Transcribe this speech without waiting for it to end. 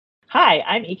Hi,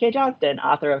 I'm E.K. Johnston,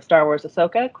 author of Star Wars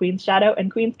Ahsoka, Queen's Shadow, and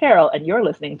Queen's Peril, and you're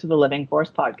listening to the Living Force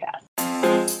podcast.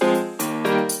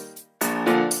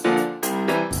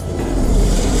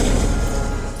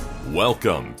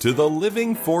 Welcome to the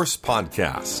Living Force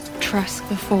podcast. Trust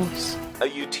the Force. A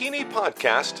Youtini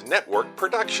Podcast Network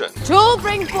production. To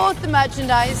bring forth the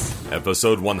merchandise.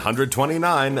 Episode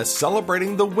 129,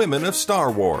 celebrating the women of Star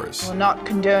Wars. Will not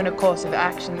condone a course of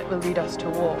action that will lead us to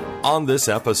war. On this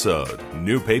episode,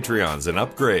 new Patreons and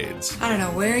upgrades. I don't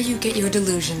know where you get your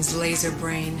delusions, laser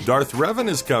brain. Darth Revan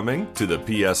is coming to the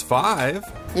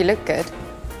PS5. You look good.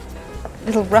 A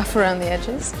little rough around the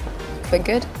edges, but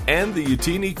good. And the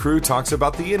Youtini crew talks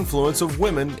about the influence of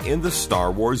women in the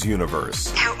Star Wars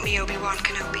universe. Help me, Obi-Wan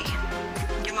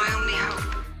Kenobi. You're my only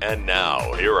hope. And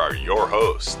now, here are your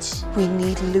hosts. We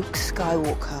need Luke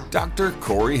Skywalker. Dr.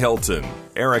 Corey Helton,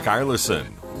 Eric Eilerson,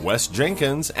 Wes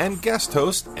Jenkins, and guest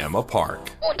host Emma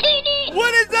Park.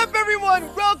 What is up,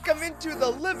 everyone? Welcome into the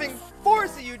Living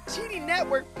Force, a Youtini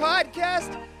Network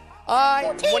podcast.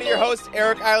 I'm one of your hosts,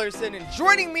 Eric Eilerson, and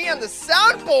joining me on the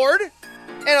soundboard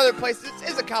and other places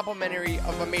is a complimentary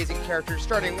of amazing characters,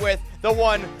 starting with the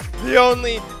one, the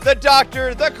only, the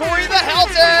Doctor, the Corey, the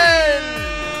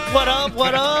Helton! What up,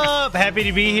 what up? Happy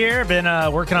to be here. Been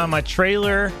working on my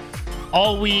trailer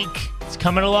all week. It's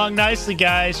coming along nicely,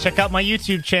 guys. Check out my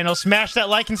YouTube channel. Smash that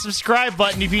like and subscribe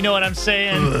button if you know what I'm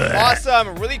saying.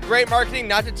 Awesome. Really great marketing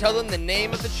not to tell them the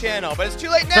name of the channel, but it's too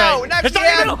late now. Right. It's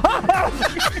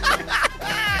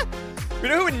You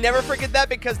know who would never forget that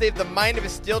because they have the mind of a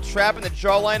steel trap and the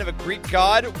jawline of a Greek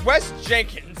god? Wes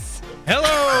Jenkins.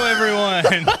 Hello,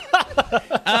 everyone.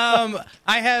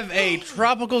 I have a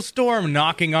tropical storm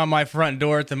knocking on my front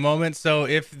door at the moment, so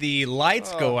if the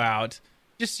lights go out,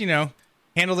 just,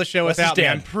 handle the show without me.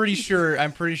 I'm pretty sure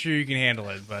you can handle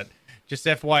it, but just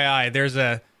FYI,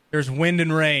 there's wind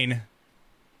and rain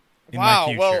in my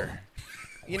future. Well,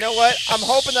 you know what? I'm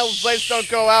hoping those lights don't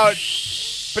go out.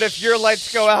 But if your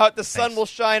lights go out, the sun will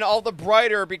shine all the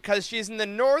brighter because she's in the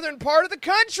northern part of the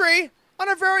country on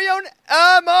our very own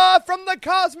Emma from the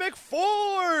Cosmic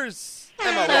Force.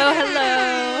 Emma,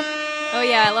 hello. Oh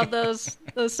yeah, I love those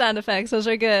sound effects. Those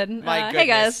are good. Hey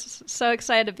guys, so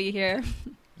excited to be here.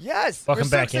 Yes, welcome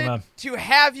back, so Emma. To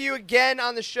have you again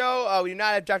on the show. We do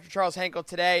not have Dr. Charles Henkel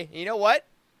today. You know what?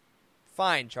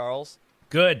 Fine, Charles.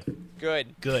 Good. We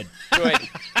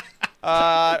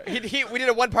did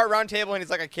a one-part roundtable, and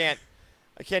he's like, I can't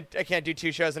do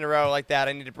two shows in a row like that.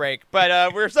 I need a break.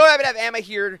 But we're so happy to have Emma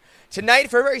here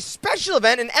tonight for a very special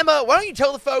event. And Emma, why don't you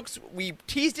tell the folks, we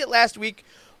teased it last week,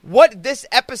 what this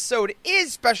episode is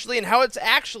especially and how it's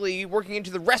actually working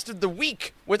into the rest of the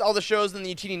week with all the shows in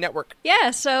the Youtini Network. Yeah,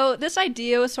 so this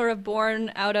idea was sort of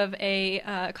born out of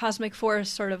a Cosmic Force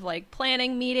sort of like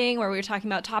planning meeting where we were talking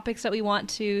about topics that we want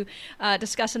to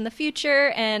discuss in the future.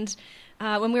 And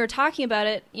when we were talking about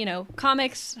it,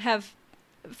 comics have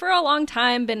for a long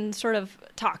time been sort of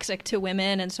toxic to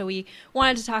women, and so we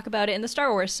wanted to talk about it in the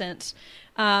Star Wars sense.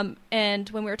 And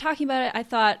when we were talking about it, I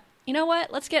thought, you know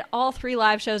what, let's get all 3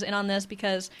 live shows in on this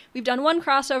because we've done one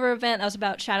crossover event that was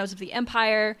about Shadows of the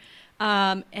Empire,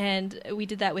 and we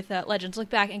did that with Legends Look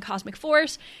Back and Cosmic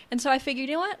Force, and so I figured,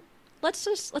 you know what?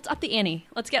 Let's up the ante.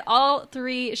 Let's get all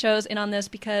 3 shows in on this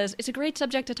because it's a great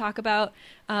subject to talk about,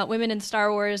 women in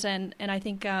Star Wars, and I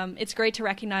think it's great to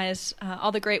recognize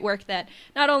all the great work that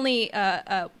not only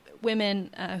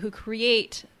women who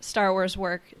create Star Wars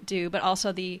work do, but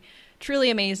also the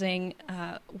truly amazing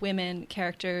women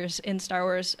characters in Star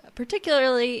Wars,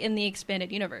 particularly in the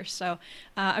expanded universe. So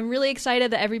I'm really excited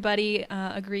that everybody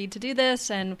agreed to do this,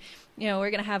 and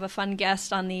we're going to have a fun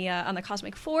guest on the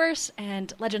Cosmic Force,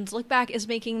 and Legends Look Back is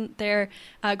making their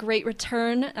great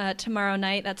return tomorrow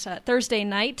night. That's Thursday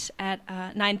night at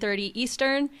 9:30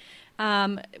 Eastern,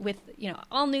 with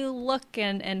all new look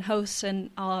and hosts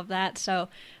and all of that. So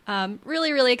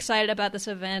really, really excited about this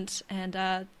event,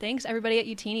 and thanks everybody at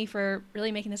Youtini for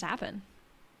really making this happen.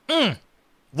 Women.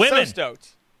 So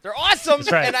stoked. They're awesome,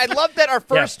 That's right. And I love that our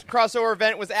first crossover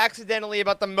event was accidentally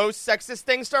about the most sexist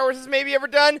thing Star Wars has maybe ever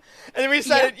done, and then we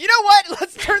decided, you know what,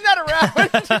 let's turn that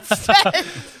around instead.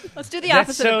 Let's do the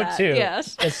opposite of that. Too.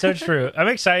 Yes. It's so true. I'm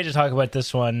excited to talk about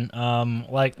this one. I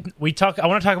want to talk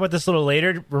about this a little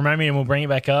later. Remind me and we'll bring it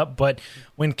back up. But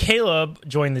when Caleb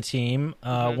joined the team,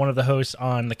 one of the hosts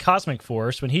on the Cosmic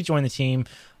Force, when he joined the team,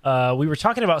 we were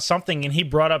talking about something, and he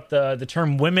brought up the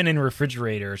term "women in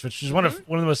refrigerators," which is one of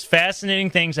the most fascinating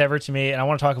things ever to me, and I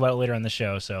want to talk about it later on the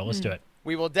show. So let's do it.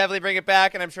 We will definitely bring it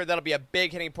back, and I'm sure that'll be a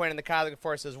big hitting point in the Cosmic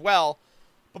Force as well.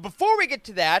 But before we get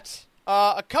to that,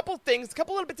 a couple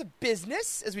little bits of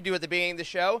business, as we do at the beginning of the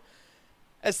show.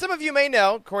 As some of you may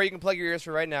know, Corey, you can plug your ears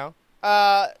for right now.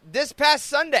 this past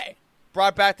Sunday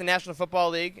brought back the National Football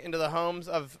League into the homes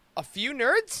of a few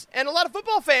nerds and a lot of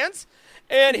football fans.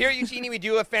 And here at UTini, we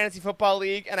do a fantasy football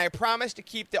league, and I promise to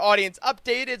keep the audience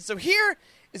updated. So here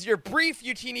is your brief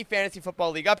UTini Fantasy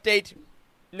Football League update.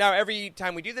 Now, every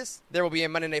time we do this, there will be a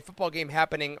Monday Night Football game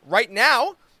happening right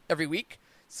now every week.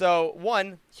 So,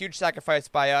 one, huge sacrifice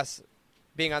by us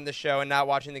being on the show and not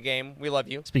watching the game. We love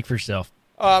you. Speak for yourself.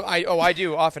 I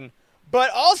do often.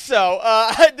 But also,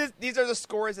 these are the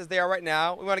scores as they are right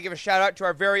now. We want to give a shout-out to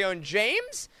our very own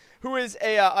James, who is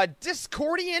a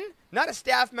Discordian, not a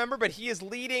staff member, but he is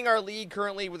leading our league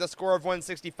currently with a score of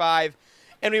 165.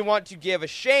 And we want to give a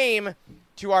shame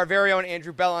to our very own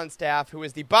Andrew Bell on staff, who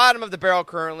is the bottom of the barrel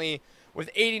currently with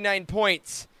 89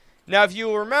 points. Now, if you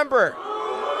will remember,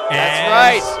 that's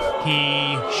right.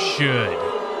 He should.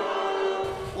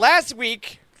 Last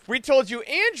week, we told you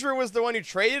Andrew was the one who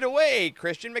traded away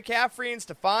Christian McCaffrey and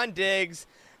Stephon Diggs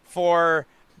for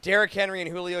Derrick Henry and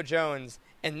Julio Jones.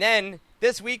 And then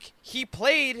this week, he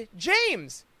played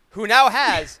James, who now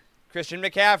has Christian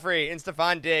McCaffrey and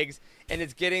Stephon Diggs, and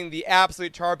is getting the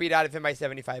absolute tar beat out of him by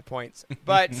 75 points.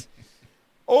 But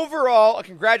overall,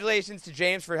 congratulations to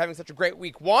James for having such a great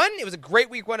week one. It was a great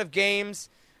week one of games.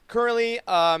 Currently,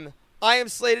 I am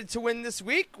slated to win this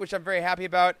week, which I'm very happy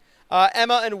about.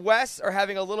 Emma and Wes are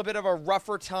having a little bit of a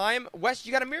rougher time. Wes,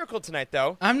 you got a miracle tonight,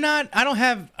 though. I don't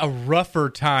have a rougher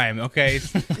time, okay?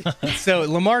 So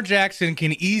Lamar Jackson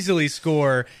can easily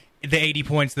score the 80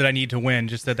 points that I need to win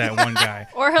just at that one guy.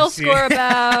 Or he'll score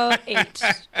about 8.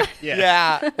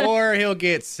 Yeah. Or he'll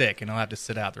get sick and he'll have to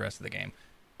sit out the rest of the game.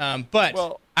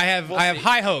 But I have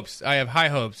high hopes. I have high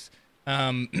hopes.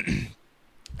 And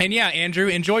yeah, Andrew,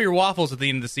 enjoy your waffles at the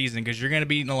end of the season because you're going to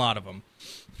be eating a lot of them.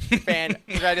 Fan.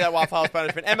 We're going to do that Waffle House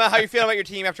punishment. Emma, how you feeling about your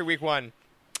team after week one?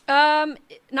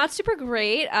 Not super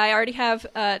great. I already have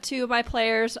 2 of my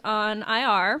players on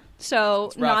IR,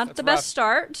 so not the best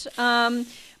start.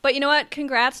 But you know what?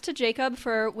 Congrats to Jacob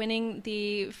for winning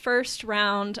the first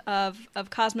round of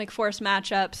Cosmic Force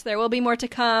matchups. There will be more to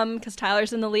come because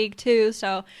Tyler's in the league too.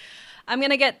 So I'm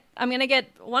gonna get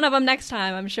one of them next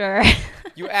time, I'm sure.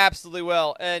 You absolutely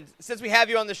will. And since we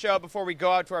have you on the show, before we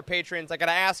go out to our patrons, I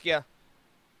gotta ask you,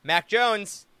 Mac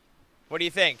Jones, what do you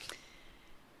think?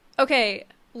 Okay,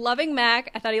 loving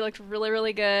Mac. I thought he looked really,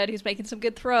 really good. He's making some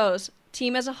good throws.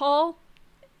 Team as a whole.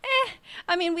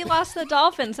 I mean, we lost the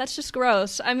Dolphins. That's just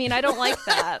gross. I mean, I don't like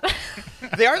that.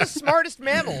 They are the smartest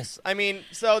mammals. I mean,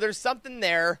 so there's something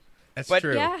there. That's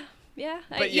true. Yeah.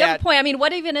 But you have a point. I mean,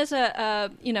 what even is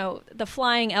the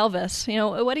flying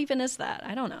Elvis? What even is that?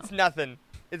 I don't know. It's nothing.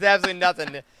 It's absolutely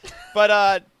nothing.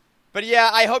 But yeah,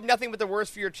 I hope nothing but the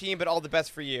worst for your team, but all the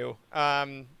best for you.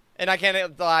 And I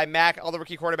can't lie, Mac, all the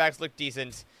rookie quarterbacks look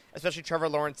decent, especially Trevor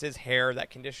Lawrence's hair. That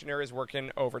conditioner is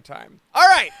working overtime. All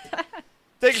right.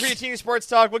 Thank you for your Team Sports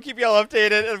Talk. We'll keep you all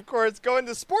updated. And, of course, go into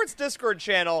the Sports Discord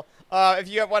channel if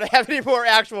you want to have any more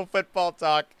actual football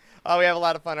talk. We have a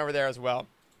lot of fun over there as well.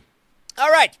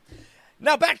 All right.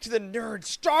 Now back to the nerd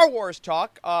Star Wars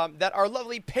talk that our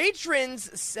lovely patrons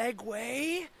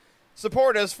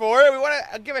support us for. We want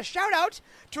to give a shout-out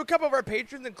to a couple of our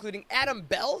patrons, including Adam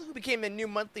Bell, who became a new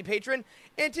monthly patron,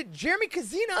 and to Jeremy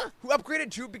Kazina, who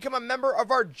upgraded to become a member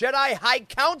of our Jedi High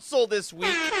Council this week.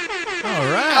 All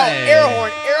right.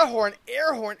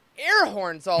 Air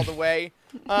horns all the way.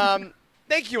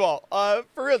 Thank you all.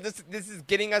 For real, this is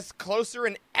getting us closer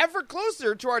and ever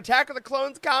closer to our Attack of the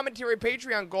Clones commentary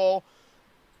Patreon goal.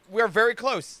 We are very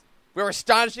close. We're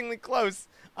astonishingly close.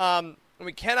 And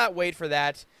we cannot wait for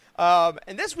that.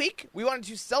 And this week, we wanted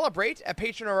to celebrate a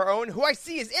patron of our own, who I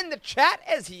see is in the chat,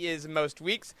 as he is most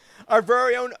weeks. Our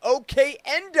very own OK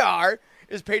Endar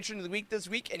is patron of the week this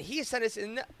week, and he sent us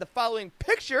in the following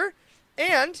picture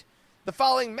and the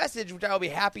following message, which I will be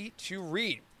happy to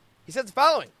read. He says the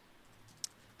following.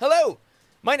 Hello,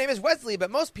 my name is Wesley,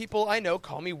 but most people I know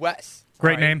call me Wes.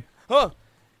 Great name. Oh,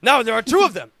 no, there are 2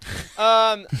 of them.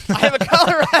 I'm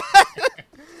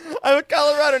a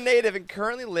Colorado native and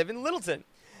currently live in Littleton.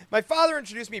 My father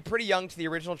introduced me pretty young to the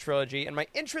original trilogy, and my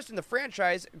interest in the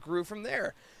franchise grew from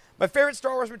there. My favorite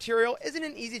Star Wars material isn't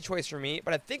an easy choice for me,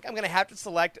 but I think I'm going to have to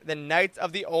select the Knights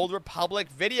of the Old Republic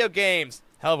video games.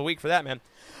 Hell of a week for that, man.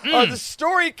 The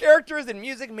story, characters, and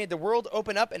music made the world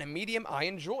open up in a medium I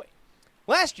enjoy.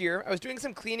 Last year, I was doing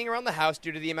some cleaning around the house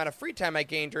due to the amount of free time I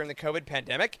gained during the COVID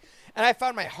pandemic, and I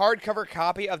found my hardcover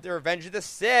copy of The Revenge of the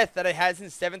Sith that I had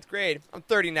since 7th grade. I'm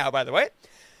 30 now, by the way.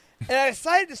 And I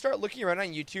decided to start looking around on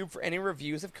YouTube for any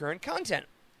reviews of current content.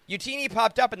 Utini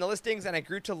popped up in the listings, and I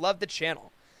grew to love the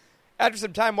channel. After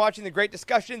some time watching the great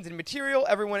discussions and material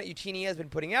everyone at Utini has been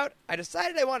putting out, I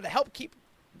decided I wanted to help keep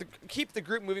the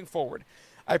group moving forward.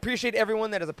 I appreciate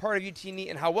everyone that is a part of UTN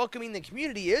and how welcoming the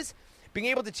community is. Being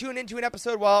able to tune into an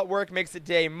episode while at work makes the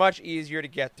day much easier to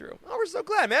get through. Oh, we're so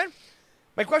glad, man.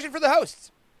 My question for the hosts.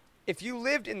 If you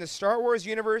lived in the Star Wars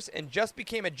universe and just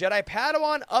became a Jedi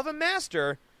Padawan of a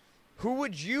master, who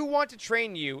would you want to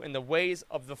train you in the ways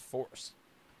of the Force?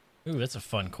 Ooh, that's a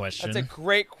fun question. That's a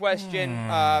great question.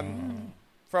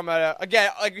 From,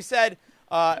 again, like we said,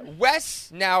 Wes,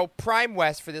 now Prime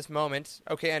Wes for this moment.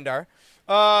 Okay, Endar.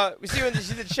 We see you in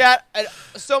the chat at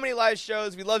so many live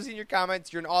shows. We love seeing your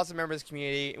comments. You're an awesome member of this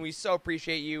community, and we so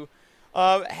appreciate you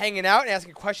hanging out and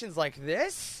asking questions like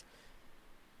this.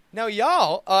 Now,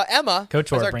 y'all, Emma,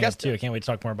 Coach as War our bring up guest too. I can't wait to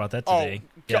talk more about that today.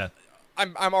 Yeah,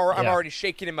 I'm already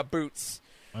shaking in my boots.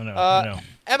 I know.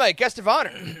 Emma, guest of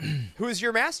honor. Who is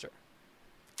your master?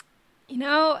 You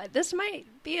know, this might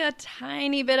be a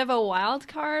tiny bit of a wild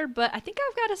card, but I think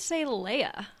I've got to say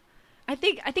Leia. I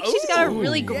think she's got a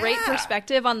really great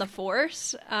perspective on the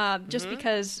Force, just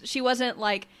because she wasn't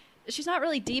she's not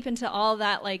really deep into all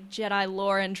that Jedi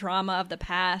lore and drama of the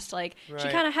past. She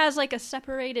kind of has a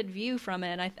separated view from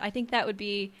it. And I think that would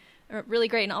be really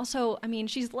great. And also, I mean,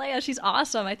 she's Leia. She's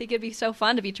awesome. I think it'd be so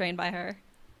fun to be trained by her.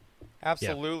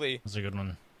 Absolutely. Yeah, that's a good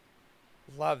one.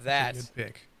 Love that. Good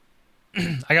pick.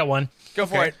 I got one. Go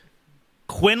for it.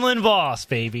 Quinlan Voss,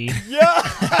 baby. Yeah.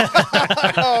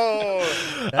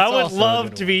 I would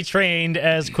love to be trained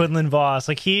as Quinlan Voss.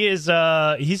 He's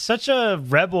such a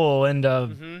rebel and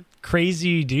a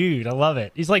crazy dude. I love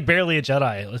it. He's barely a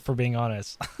Jedi, for being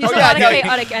honest. He's a lot of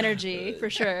chaotic energy, for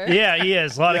sure. Yeah, he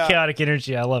is. A lot of chaotic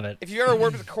energy. I love it. If you ever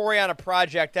worked with Corey on a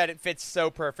project, it fits so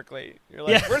perfectly. You're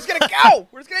like, we're just going to go.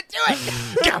 We're just going to do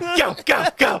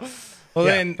it. Go. Well,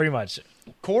 then, pretty much.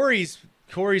 Corey's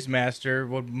master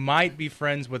might be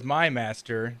friends with my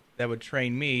master that would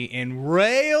train me in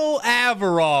Rael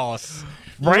Averross.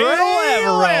 Rael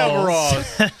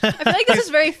Averross. I feel like this is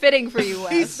very fitting for you,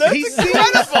 Wes. He's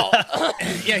incredible.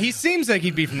 Yeah, he seems like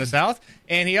he'd be from the South,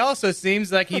 and he also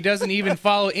seems like he doesn't even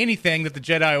follow anything that the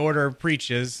Jedi Order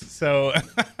preaches. So,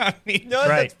 I mean,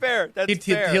 that's fair. That's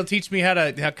fair. He'll teach me how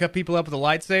to cut people up with a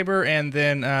lightsaber, and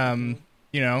then,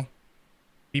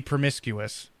 be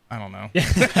promiscuous. I don't know.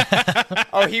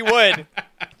 Oh, he would.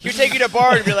 He would take you to a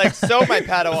bar and be like, so, my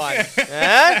Padawan.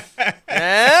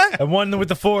 And one with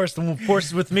the Force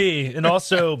is with me, and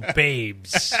also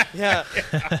babes. Yeah.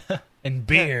 And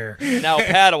beer. Now,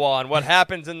 Padawan, what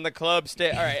happens in the club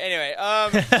stay? All right, anyway.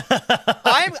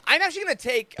 I'm actually going to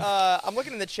take, I'm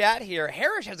looking in the chat here.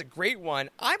 Harris has a great one.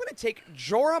 I'm going to take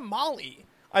Jorah Mali.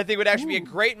 I think would actually be a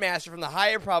great master from the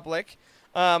High Republic.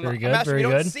 Very good, master very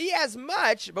we don't good. see as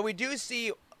much, but we do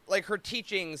see her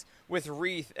teachings with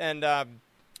Reath, and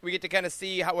we get to kind of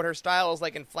see what her style is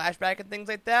like in flashback and things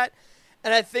like that.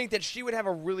 And I think that she would have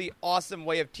a really awesome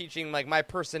way of teaching my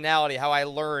personality, how I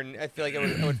learn. I feel like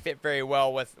it would fit very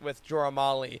well with Jorah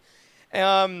Mali.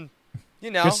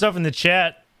 Good stuff in the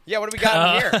chat. Yeah, what do we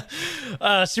got in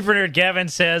here? Super Nerd Gavin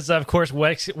says, of course,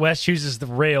 Wes chooses the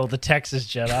Rail, the Texas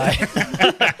Jedi.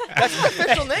 That's his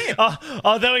official name.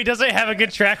 Although he doesn't have a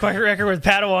good track record with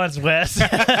Padawans, Wes.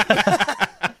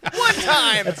 One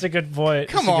time. That's a good point.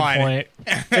 Come on.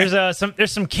 There's some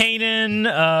Kanan,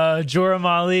 Jorah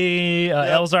Mali,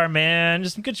 Elzar Mann.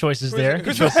 Just some good choices there.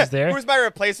 Who's my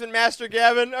replacement master,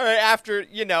 Gavin? All right, after,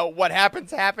 what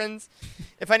happens.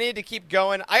 If I needed to keep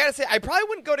going, I got to say, I probably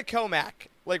wouldn't go to Comac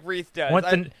like Reath does.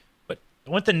 I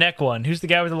want the neck one. Who's the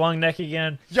guy with the long neck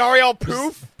again? Yariel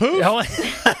Poof?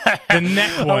 The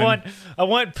neck one. I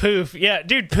want Poof. Yeah,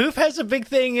 dude, Poof has a big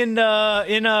thing in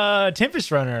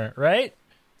Tempest Runner, right?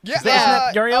 Yeah, isn't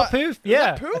that Yariel Poof?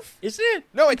 Yeah, Poof? Isn't it?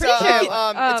 No, it's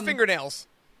it's fingernails.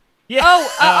 Yeah.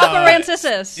 Upper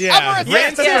Rancisis. Yeah,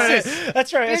 Rancisis.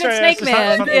 That's right. Snake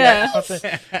Man. Yeah.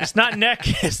 It's not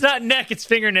neck. It's not neck. It's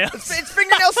fingernails. It's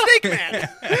fingernail Snake Man.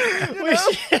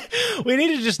 We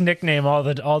need to just nickname all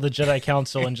the Jedi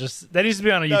Council and just that needs to be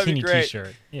on a Utini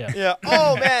T-shirt. Yeah. Yeah.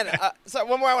 Oh man. So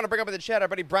one more I want to bring up in the chat. Our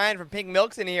buddy Brian from Pink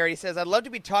Milk's in here. He says, "I'd love to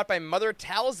be taught by Mother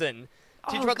Talzin.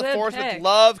 Teach about the Force with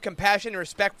love, compassion, and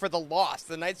respect for the lost.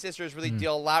 The Night Sisters really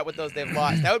deal a lot with those they've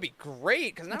lost. That would be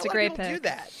great because not a lot of people do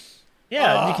that."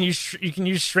 Yeah, you can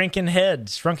use shrunken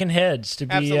heads to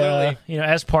be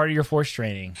as part of your Force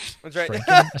training. That's right.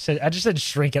 I just said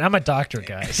shrinking. I'm a doctor,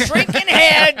 guys. Shrinking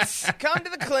heads, come to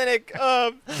the clinic.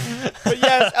 But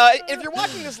yes, if you're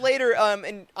watching this later on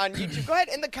YouTube, go ahead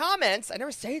in the comments. I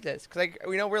never say this because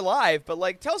we know we're live, but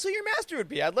tell us who your master would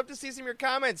be. I'd love to see some of your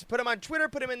comments. Put them on Twitter.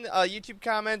 Put them in YouTube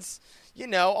comments.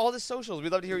 All the socials.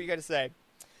 We'd love to hear what you got to say.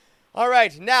 All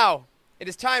right, now. It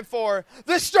is time for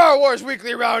the Star Wars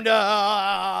Weekly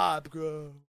Roundup.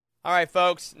 All right,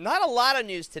 folks, not a lot of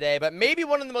news today, but maybe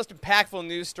one of the most impactful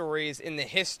news stories in the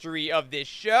history of this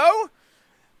show,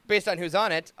 based on who's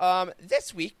on it.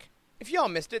 This week, if y'all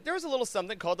missed it, there was a little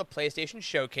something called the PlayStation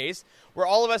Showcase, where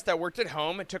all of us that worked at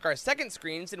home took our second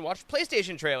screens and watched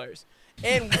PlayStation trailers.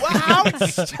 And how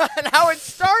it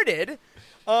started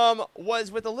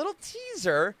was with a little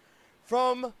teaser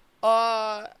from,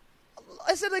 I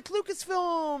said, like,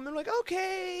 Lucasfilm. I'm like,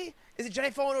 okay. Is it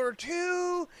Jedi Fallen Order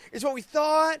 2? Is what we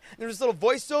thought. And there was this little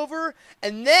voiceover.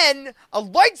 And then a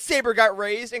lightsaber got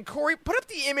raised, and Corey put up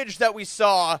the image that we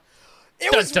saw.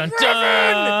 It was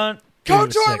Revan!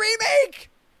 KOTOR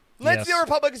remake! Knights of the Old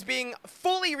Republic is being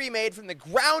fully remade from the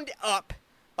ground up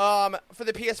for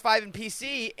the PS5 and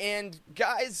PC. And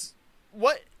guys,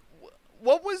 what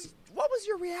was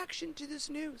your reaction to this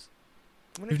news?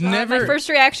 My first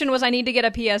reaction was I need to get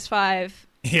a PS5.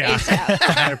 Yeah,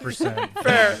 100%.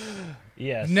 Fair.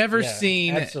 Yes. Never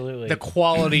seen the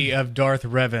quality of Darth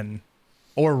Revan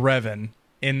or Revan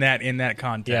in that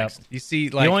context. Yeah. You see,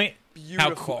 like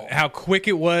how quick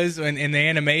it was in the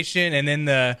animation, and then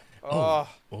the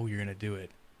you're gonna do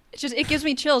it. It gives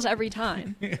me chills every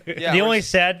time. Yeah, the only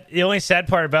sad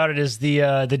part about it is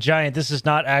the giant. This is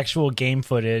not actual game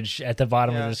footage at the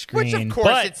bottom of the screen. Which of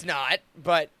course it's not.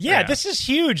 But this is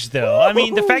huge, though. I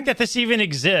mean, the fact that this even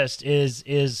exists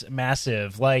is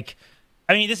massive. Like,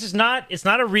 I mean, this is not. It's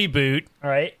not a reboot. All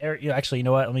right. Actually, you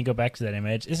know what? Let me go back to that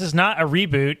image. This is not a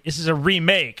reboot. This is a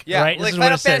remake. Yeah, right? Like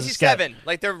Final Fantasy VII.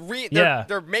 Like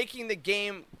they're making the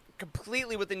game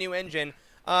completely with the new engine.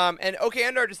 And OK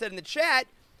Andar just said in the chat,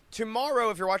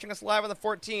 tomorrow, if you're watching us live on the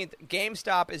 14th,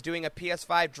 GameStop is doing a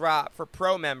PS5 drop for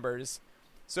Pro members.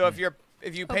 So if you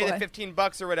pay the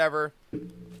 $15 or whatever,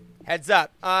 heads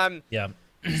up.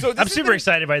 So I'm super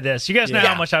excited by this. You guys know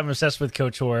how much I'm obsessed with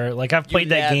KOTOR. Like, I've played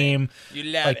that game. You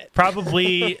love it.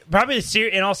 Probably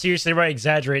in all seriousness, everybody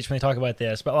exaggerates when they talk about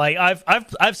this, but like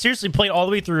I've seriously played all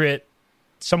the way through it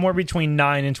somewhere between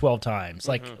 9 and 12 times.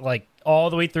 Like all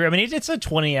the way through. I mean, it's a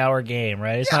 20-hour game,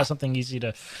 right? It's not something easy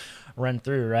to run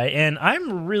through, right? And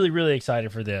I'm really, really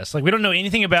excited for this. Like, we don't know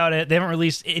anything about it. They haven't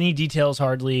released any details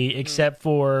hardly, except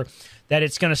for that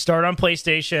it's going to start on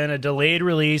PlayStation, a delayed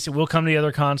release. It will come to the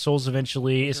other consoles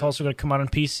eventually. It's also going to come out on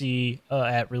PC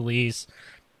at release.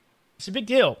 It's a big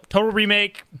deal. Total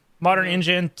remake, modern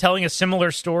engine, telling a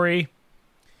similar story.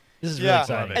 This is really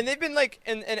exciting. And they've been like,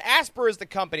 and Asper is the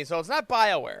company, so it's not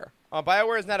BioWare.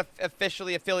 BioWare is not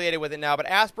officially affiliated with it now, but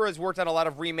Asper has worked on a lot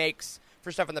of remakes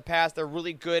for stuff in the past. They're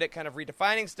really good at kind of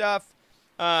redefining stuff.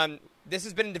 This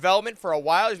has been in development for a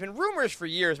while. There's been rumors for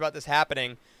years about this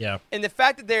happening. Yeah. And the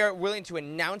fact that they're willing to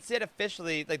announce it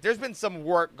officially, like, there's been some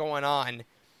work going on.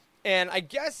 And I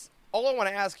guess all I want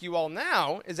to ask you all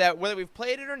now is that whether we've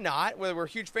played it or not, whether we're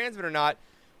huge fans of it or not,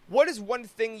 what is one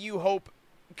thing you hope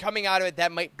coming out of it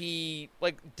that might be,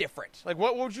 like, different? Like,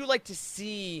 what would you like to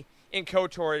see in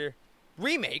KOTOR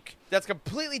remake that's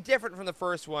completely different from the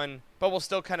first one, but will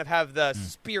still kind of have the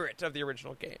spirit of the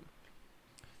original game?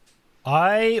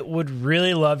 I would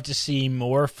really love to see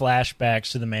more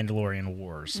flashbacks to the Mandalorian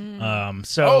Wars.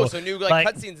 So new like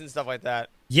cutscenes and stuff like that.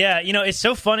 Yeah, you know, it's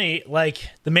so funny. Like,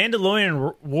 the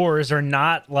Mandalorian Wars are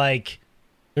not like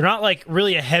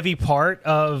really a heavy part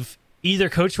of either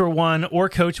KOTOR 1 or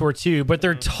KOTOR 2, but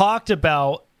they're talked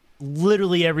about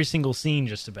literally every single scene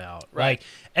just about. Right. Like,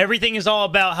 everything is all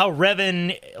about how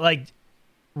Revan, like,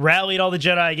 rallied all the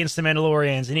Jedi against the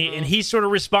Mandalorians, and he's sort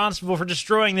of responsible for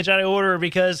destroying the Jedi Order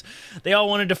because they all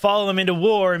wanted to follow him into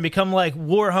war and become like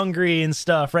war hungry and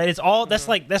stuff, right? It's all that's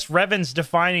Revan's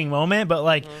defining moment, but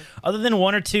like other than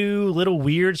one or two little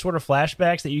weird sort of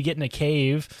flashbacks that you get in a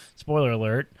cave, spoiler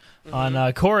alert, on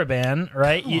Korriban,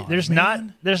 right? There's not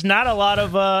a lot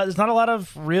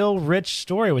of real rich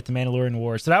story with the Mandalorian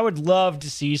Wars. So I would love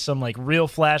to see some like real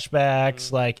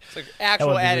flashbacks, like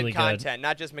actual added really content,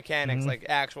 not just mechanics, like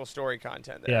actual story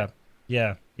content there.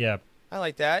 Yeah. I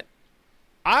like that.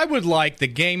 I would like the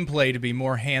gameplay to be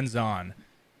more hands-on.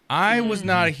 I was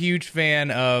not a huge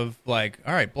fan of, like,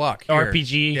 all right, block here.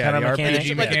 RPG kind of mechanics.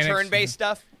 Like the turn-based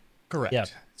stuff? Correct. Yeah.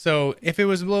 So if it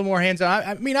was a little more hands-on,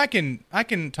 I mean, I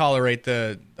can tolerate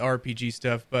the RPG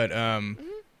stuff, but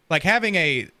like having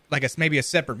maybe a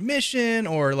separate mission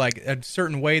or like a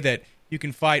certain way that you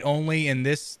can fight only in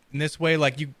this way,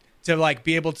 like you to like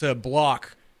be able to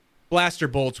block blaster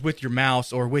bolts with your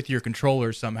mouse or with your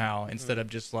controller somehow instead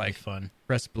of just like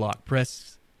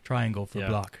press triangle for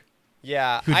block.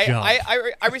 Yeah,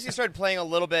 I recently started playing a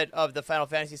little bit of the Final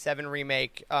Fantasy VII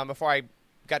remake before I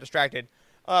got distracted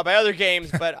by other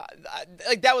games, but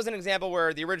like that was an example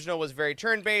where the original was very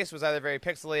turn-based, was either very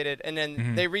pixelated, and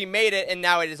then they remade it, and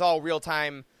now it is all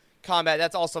real-time combat.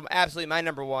 That's also absolutely my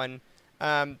number one.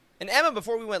 And And Emma,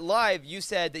 before we went live, you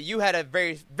said that you had a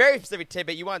very, very specific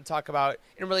tidbit you wanted to talk about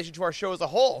in relation to our show as a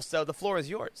whole. So the floor is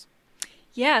yours.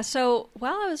 Yeah, so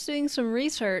while I was doing some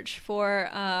research for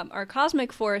our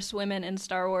Cosmic Force Women in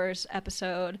Star Wars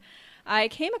episode, I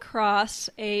came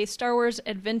across a Star Wars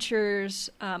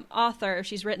Adventures author.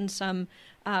 She's written some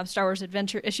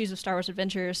issues of Star Wars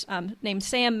Adventures, named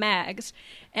Sam Maggs,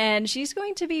 and she's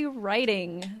going to be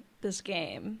writing this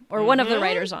game, or one of the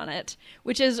writers on it,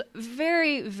 which is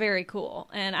very, very cool,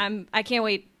 and I can't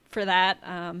wait for that.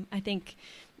 I think,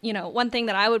 one thing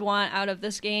that I would want out of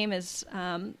this game is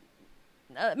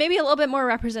maybe a little bit more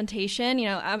representation.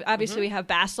 Obviously we have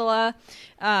Bastila,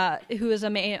 who is a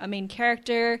main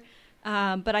character,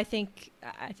 but I think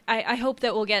I hope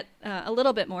that we'll get a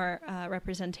little bit more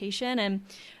representation. And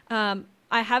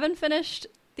I haven't finished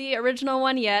the original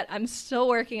one yet. I'm still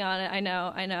working on it. I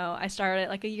know. I started it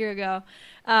like a year ago,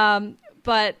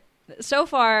 but so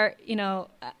far,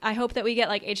 I hope that we get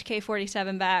like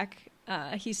HK-47 back.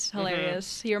 He's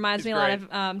hilarious. He reminds me a lot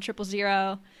of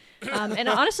 000. And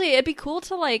honestly, it'd be cool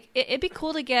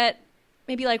to get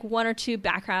maybe like one or two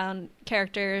background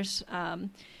characters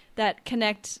that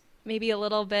connect maybe a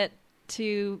little bit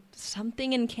to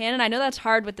something in canon. I know that's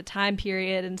hard with the time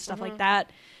period and stuff like that,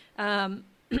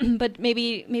 but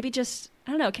maybe just,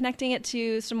 I don't know, connecting it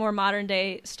to some more modern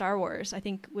day Star Wars, I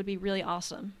think would be really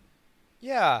awesome.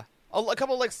 Yeah. A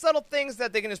couple like subtle things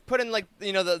that they can just put in, like,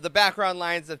 the background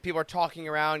lines that people are talking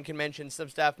around, can mention some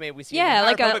stuff. Maybe we see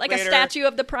like a statue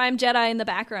of the Prime Jedi in the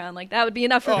background. Like, that would be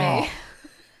enough for me.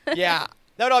 Yeah,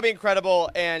 that would all be incredible.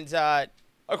 And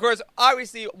of course,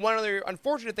 obviously, one other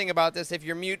unfortunate thing about this, if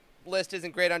your mute list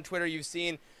isn't great on Twitter, you've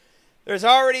seen there's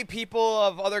already people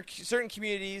of other certain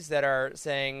communities that are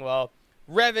saying, well,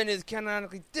 Revan is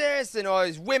canonically this, and all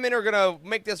these women are gonna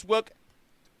make this look.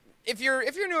 If you're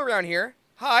new around here,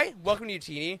 hi, welcome to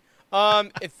Utini.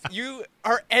 If you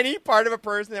are any part of a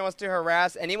person that wants to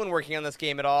harass anyone working on this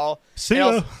game at all,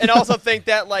 and also think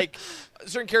that like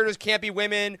certain characters can't be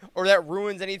women or that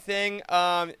ruins anything,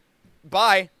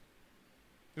 bye.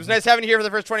 It was nice having you here for the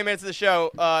first 20 minutes of the show.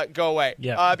 Go away.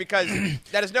 Yeah. Because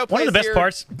that is no place One of the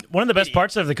best here. One of the best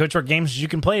parts of the KOTOR games is you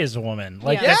can play as a woman.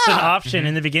 Like that's an option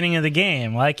in the beginning of the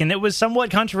game. Like, and it was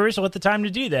somewhat controversial at the time to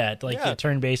do that. Like a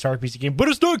turn-based RPG game, but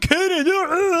it's not canon.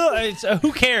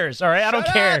 Who cares? All right, I don't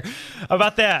care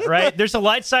about that. Right? There's a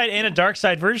light side and a dark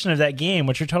side version of that game,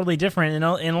 which are totally different.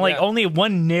 And like only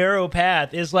one narrow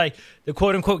path is like the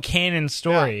quote-unquote canon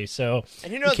story. So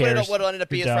and who knows what it'll end up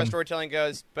being as far as storytelling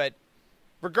goes, but.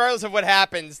 Regardless of what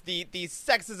happens, the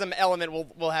sexism element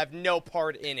will have no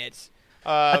part in it.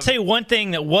 I'll tell you one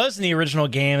thing that was in the original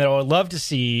game that I would love to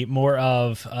see more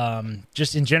of,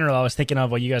 just in general, I was thinking of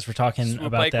while you guys were talking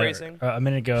about that a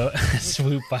minute ago.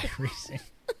 Swoop bike racing.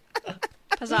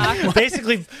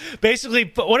 basically,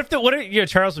 what if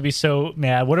Charles would be so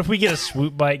mad? What if we get a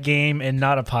swoop bike game and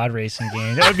not a pod racing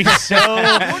game? That would be so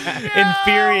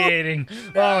infuriating.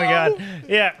 No. Oh my god!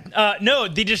 Yeah, no,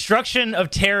 the destruction of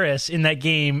Terrace in that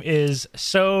game is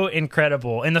so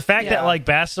incredible, and the fact that like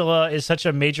Bastila is such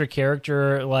a major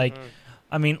character, like.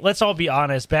 I mean, let's all be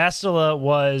honest. Bastila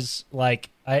was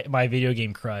like my video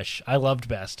game crush. I loved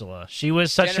Bastila. She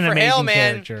was such an amazing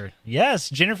character. Yes,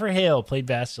 Jennifer Hale played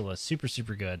Bastila. Super,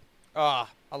 super good. Oh,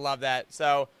 I love that.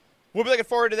 So we'll be looking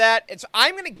forward to that.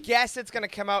 I'm going to guess it's going to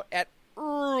come out at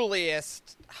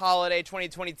earliest holiday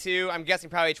 2022. I'm guessing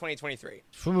probably 2023.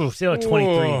 Still at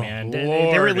 23, man.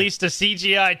 They released a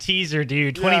CGI teaser,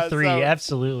 dude. 23,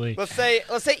 absolutely. Let's say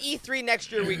E3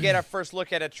 next year we get our first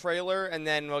look at a trailer, and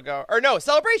then we'll go. Or no,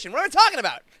 Celebration. What am I talking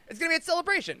about? It's gonna be at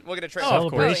Celebration. We'll get a trailer.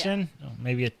 Celebration? Oh,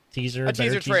 maybe a teaser. A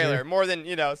teaser trailer, more than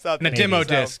something. And a demo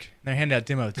disc. They hand out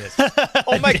demo discs.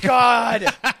 Oh my god.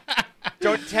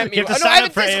 Don't tempt me. You have to sign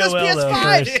up for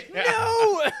AOL,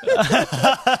 No.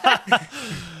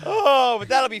 Oh, but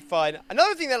that'll be fun.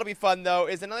 Another thing that'll be fun, though,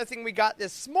 is another thing we got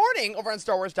this morning over on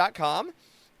StarWars.com.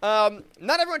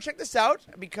 Not everyone checked this out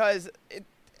because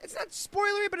it's not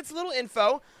spoilery, but it's a little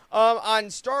info on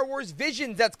Star Wars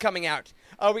Visions that's coming out.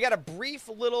 We got a brief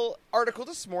little article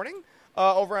this morning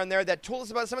over on there that told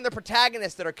us about some of the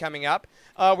protagonists that are coming up.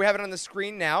 We have it on the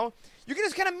screen now. You can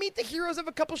just kind of meet the heroes of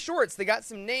a couple shorts. They got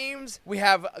some names. We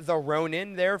have the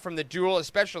Ronin there from the Duel,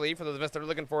 especially for those of us that are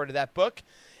looking forward to that book,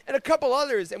 and a couple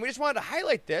others. And we just wanted to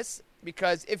highlight this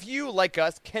because if you, like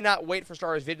us, cannot wait for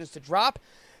Star Wars Visions to drop,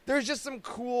 there's just some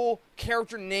cool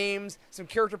character names, some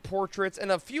character portraits,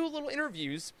 and a few little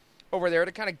interviews over there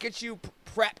to kind of get you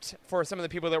prepped for some of the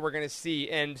people that we're going to see.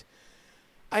 And,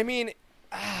 I mean,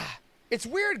 it's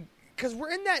weird because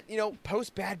we're in that,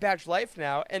 post-Bad Batch life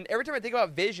now, and every time I think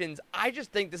about Visions, I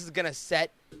just think this is going to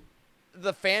set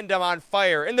the fandom on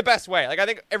fire in the best way. Like, I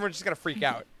think everyone's just going to freak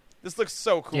out. This looks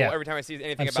so cool every time I see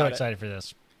anything about it. I'm so excited for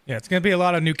this. Yeah, it's going to be a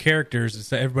lot of new characters.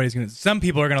 Some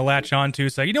people are going to latch on to.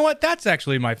 So, you know what? That's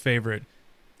actually my favorite.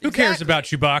 Who cares about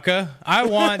Chewbacca? I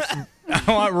want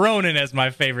Ronan as my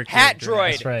favorite Hat character.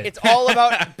 droid. That's right. It's all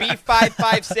about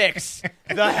B556,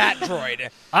 the hat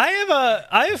droid.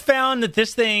 I have found that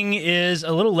this thing is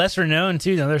a little lesser known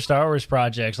too than other Star Wars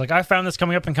projects. Like, I found this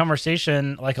coming up in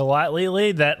conversation like a lot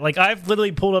lately. That like I've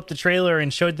literally pulled up the trailer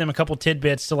and showed them a couple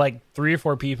tidbits to like 3 or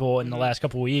 4 people in the last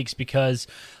couple weeks because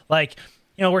like.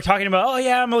 You know, we're talking about, oh,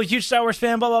 yeah, I'm a huge Star Wars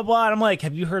fan, blah, blah, blah. And I'm like,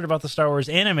 have you heard about the Star Wars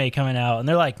anime coming out? And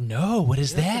they're like, no, what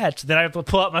is that? Then I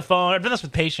pull out my phone. I've done this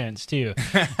with patience, too.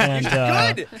 And,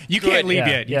 Good. You can't leave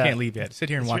yet. You Yeah. can't leave yet. Sit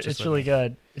here and watch this. It's really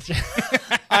good.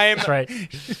 That's right.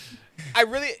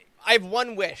 I have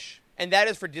one wish, and that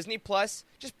is for Disney Plus.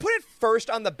 Just put it first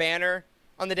on the banner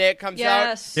on the day it comes out.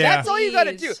 Yes. Yeah. That's all you got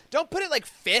to do. Please. Don't put it like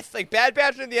 5th. Like Bad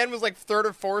Batch in the end was like 3rd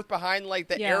or 4th behind like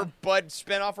the Yeah. Air Bud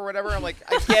spinoff or whatever. I'm like,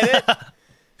 I get it.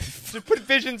 So put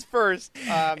Visions first.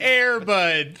 Air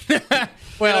Bud.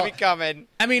 It'll be coming.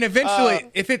 I mean, eventually,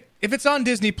 if it's on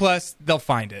Disney Plus, they'll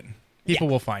find it. People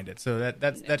will find it, so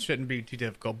that shouldn't be too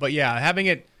difficult. But yeah, having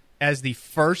it as the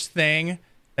first thing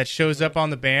that shows up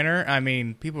on the banner, I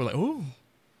mean, people are like, "Ooh,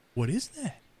 what is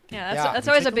that?" Yeah, Yeah. that's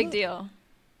always a Take a big look. deal.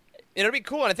 It'll be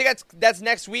cool, and I think that's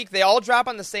next week. They all drop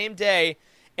on the same day.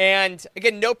 And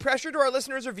again, no pressure to our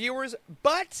listeners or viewers,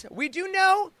 but we do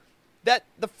know that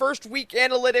the first week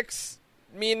analytics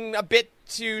mean a bit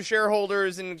to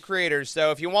shareholders and creators. So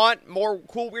if you want more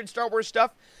cool, weird Star Wars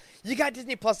stuff, you got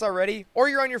Disney Plus already, or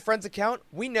you're on your friend's account.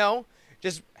 We know.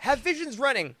 Just have Visions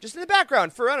running just in the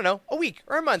background for, I don't know, a week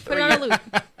or a month. Put or it a on a year.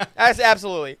 loop. That's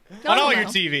absolutely. On all no. your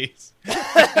TVs.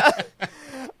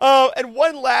 And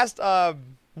one last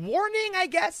warning, I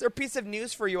guess, or piece of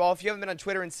news for you all if you haven't been on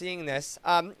Twitter and seeing this.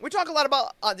 We talk a lot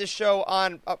about this show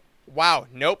on... wow,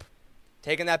 nope.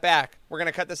 Taking that back. We're going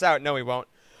to cut this out. No, we won't.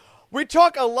 We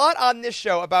talk a lot on this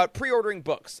show about pre-ordering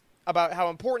books, about how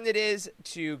important it is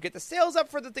to get the sales up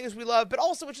for the things we love, but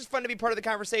also it's just fun to be part of the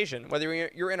conversation.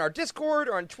 Whether you're in our Discord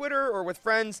or on Twitter or with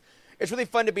friends, it's really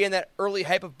fun to be in that early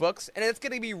hype of books, and it's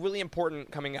going to be really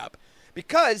important coming up.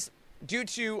 Because due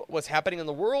to what's happening in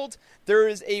the world, there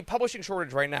is a publishing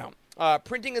shortage right now.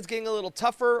 Printing is getting a little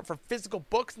tougher for physical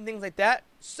books and things like that.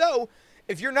 So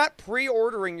if you're not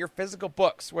pre-ordering your physical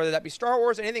books, whether that be Star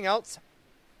Wars or anything else,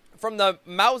 from the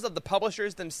mouths of the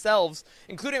publishers themselves,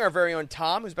 including our very own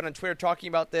Tom, who's been on Twitter talking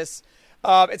about this,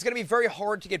 it's going to be very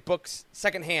hard to get books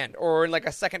secondhand or in like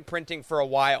a second printing for a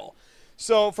while.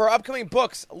 So for upcoming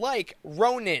books like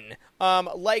Ronin,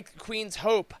 like Queen's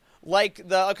Hope, like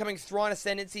the upcoming Thrawn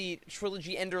Ascendancy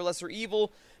trilogy, Ender Lesser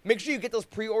Evil, make sure you get those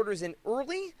pre-orders in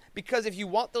early, because if you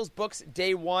want those books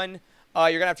day one,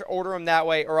 you're going to have to order them that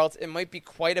way, or else it might be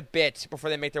quite a bit before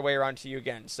they make their way around to you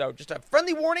again. So just a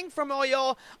friendly warning from all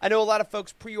y'all. I know a lot of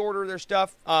folks pre-order their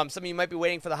stuff. Some of you might be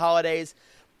waiting for the holidays.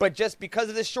 But just because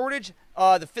of this shortage,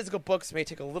 the physical books may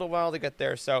take a little while to get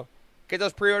there. So get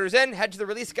those pre-orders in. Head to the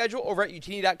release schedule over at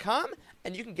utini.com,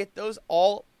 and you can get those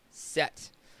all set.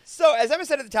 So, as Emma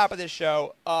said at the top of this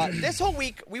show, this whole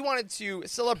week we wanted to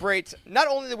celebrate not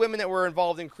only the women that were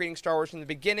involved in creating Star Wars from the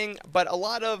beginning, but a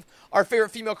lot of our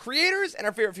favorite female creators and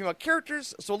our favorite female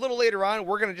characters. So a little later on,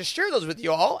 we're going to just share those with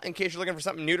you all in case you're looking for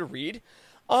something new to read.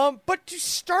 But to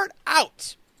start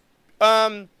out,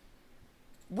 women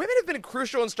have been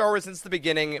crucial in Star Wars since the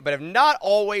beginning, but have not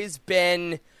always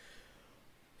been,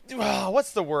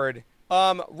 what's the word?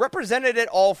 Represented at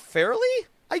all fairly,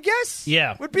 I guess?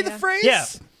 Yeah. Would be the phrase? Yeah.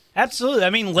 Absolutely.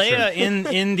 I mean, Leia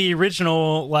in the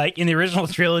original,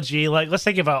 trilogy, let's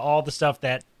think about all the stuff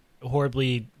that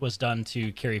horribly was done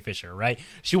to Carrie Fisher, right?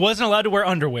 She wasn't allowed to wear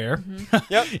underwear.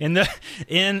 Mm-hmm. Yep.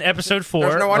 in episode 4.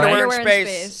 There's no underwear in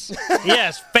space.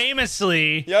 Yes,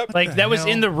 famously. Yep. That was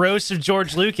in the roast of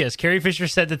George Lucas. Carrie Fisher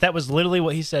said that was literally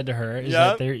what he said to her, is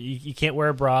that you can't wear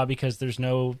a bra because there's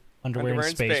no underwear in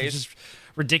space, which is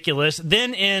ridiculous.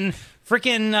 Then in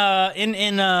freaking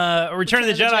Return of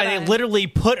the Jedi, they literally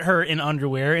put her in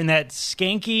underwear in that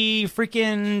skanky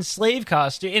freaking slave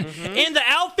costume, and the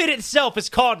outfit itself is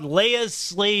called Leia's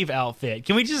slave outfit.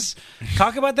 Can we just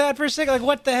talk about that for a second? Like,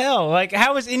 what the hell? Like,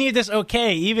 how is any of this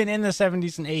okay, even in the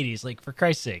 70s and 80s? Like, for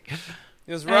Christ's sake,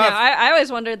 it was rough. I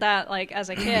always wondered that. Like, as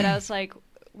a kid, I was like,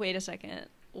 wait a second.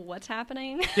 What's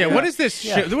happening? Yeah, what is this?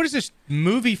 What is this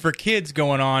movie for kids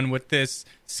going on with this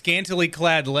scantily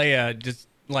clad Leia just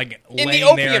like in laying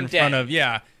the there in opium front den. of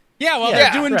while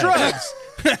they're doing drugs?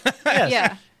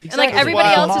 Yeah. Exactly. And like everybody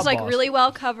Wow. else is like really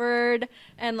well covered,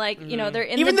 and like they're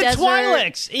in even the desert.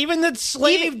 Twi'leks, even the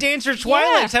slave dancer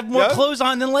Twi'leks have more clothes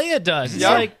on than Leia does. It's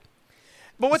like,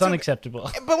 It's unacceptable.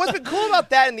 But what's been cool about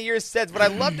that in the years since, what I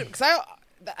loved it, because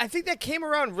I think that came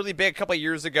around really big a couple of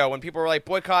years ago when people were like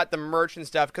boycott the merch and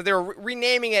stuff because they were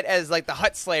renaming it as like the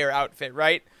Hut Slayer outfit,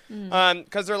 right?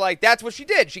 Because they're like, that's what she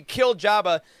did. She killed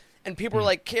Jabba, and people were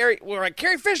like, Carrie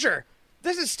Fisher,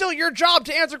 this is still your job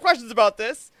to answer questions about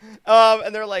this.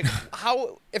 And they're like,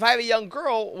 how? If I have a young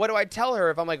girl, what do I tell her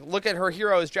if I'm like, look at her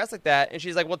hero is dressed like that, and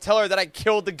she's like, well, tell her that I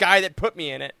killed the guy that put me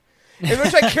in it. In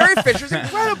which like Carrie Fisher's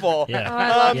incredible. Yeah. Oh, I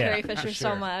love Carrie Fisher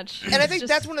so much. And I think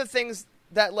that's one of the things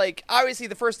that, like, obviously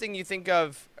the first thing you think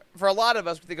of, for a lot of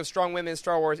us, we think of strong women in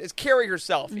Star Wars, is Carrie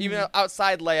herself, even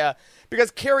outside Leia.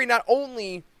 Because Carrie not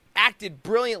only acted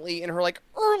brilliantly in her, like,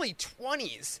 early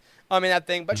 20s in that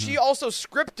thing, but she also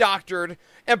script doctored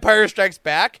Empire Strikes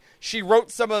Back. She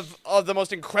wrote some of the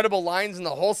most incredible lines in the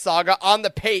whole saga on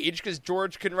the page, because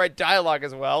George couldn't write dialogue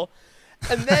as well.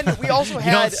 And then we also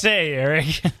had... You don't say,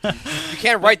 Eric. You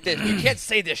can't write this. You can't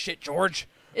say this shit, George.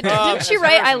 Didn't she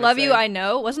write "I Love You, I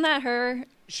Know"? Wasn't that her?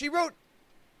 She wrote.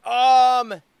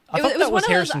 I thought that was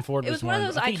Harrison Ford. It was one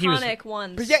of those iconic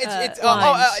ones. But yeah,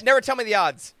 it's Never Tell Me the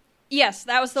Odds. Yes,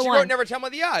 that was the one. She wrote "Never Tell Me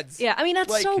the Odds." Yeah, I mean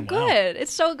that's so good.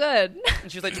 It's so good.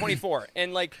 And she was like 24,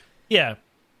 and like yeah,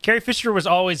 Carrie Fisher was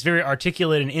always very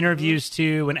articulate in interviews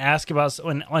too. When asked about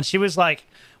when she was like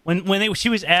she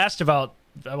was asked about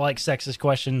like sexist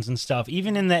questions and stuff,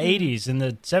 even in the 80s and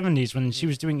the 70s when she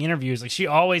was doing interviews, like she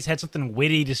always had something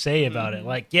witty to say about it.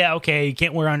 Like, yeah, okay, you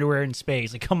can't wear underwear in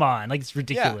space. Like, come on, like it's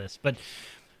ridiculous. But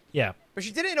yeah. But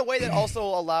she did it in a way that also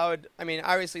allowed, I mean,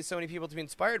 obviously so many people to be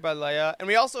inspired by Leia. And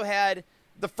we also had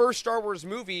the first Star Wars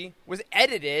movie was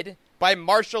edited by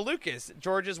Marsha Lucas,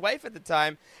 George's wife at the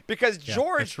time, because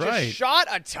George just shot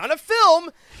a ton of film,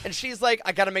 and she's like,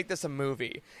 I got to make this a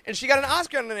movie. And she got an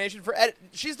Oscar nomination for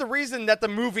she's the reason that the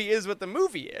movie is what the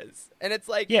movie is. And it's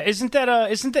like, yeah, is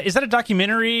that a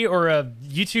documentary or a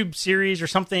YouTube series or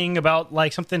something about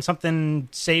like something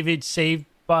Save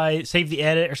the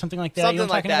Edit or something like that? Something you know what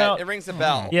like that. About? It rings a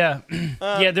bell. Yeah.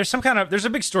 Yeah, there's a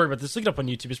big story about this. Look it up on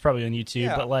YouTube. It's probably on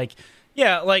YouTube. But like,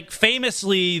 yeah, like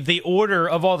famously the order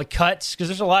of all the cuts, because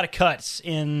there's a lot of cuts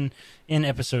in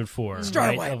episode 4.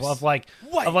 Star right? Of like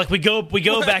we go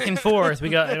back and forth. We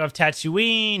got of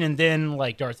Tatooine, and then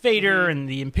like Darth Vader and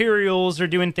the Imperials are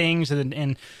doing things,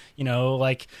 and you know,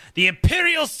 like the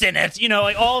Imperial Senate, you know,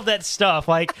 like all of that stuff,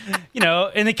 like, you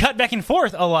know, and they cut back and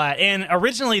forth a lot. And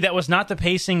originally that was not the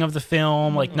pacing of the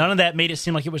film. Like none of that made it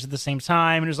seem like it was at the same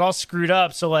time, and it was all screwed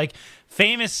up. So like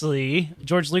famously,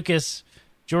 George Lucas's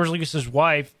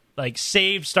wife, like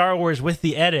saved Star Wars with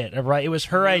the edit, right? It was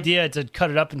her idea to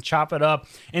cut it up and chop it up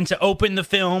and to open the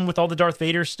film with all the Darth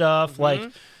Vader stuff. Like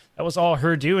that was all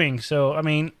her doing. So, I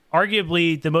mean,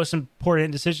 arguably the most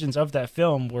important decisions of that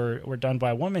film were done by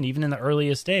a woman, even in the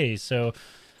earliest days. So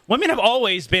women have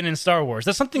always been in Star Wars.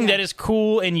 That's something that is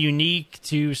cool and unique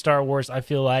to Star Wars, I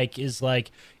feel like, is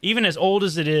like, even as old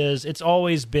as it is, it's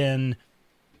always been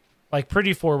like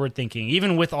pretty forward thinking,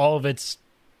 even with all of its,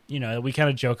 you know, we kind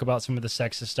of joke about some of the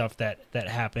sexist stuff that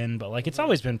happened, but like it's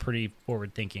always been pretty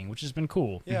forward thinking, which has been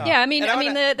cool. Yeah, I mean,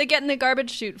 the getting the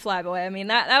garbage chute flyboy. I mean,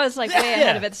 that was like way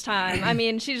ahead of its time. I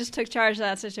mean, she just took charge of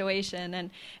that situation.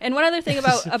 And one other thing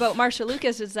about Marsha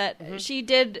Lucas is that she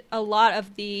did a lot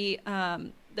of the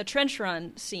trench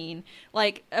run scene.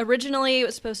 Like originally, it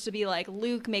was supposed to be like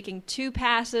Luke making 2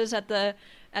 passes at the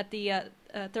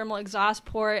thermal exhaust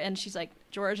port, and she's like,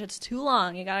 George, it's too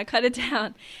long. You gotta cut it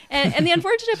down. And the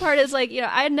unfortunate part is, like, you know,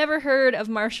 I had never heard of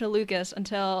Marsha Lucas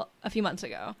until a few months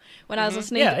ago when I was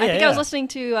listening. I was listening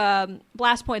to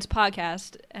Blast Point's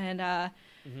podcast, and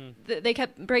they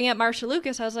kept bringing up Marsha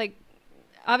Lucas. I was like,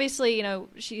 obviously, you know,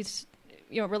 she's,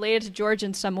 you know, related to George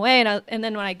in some way. And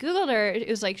then when I Googled her, it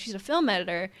was like she's a film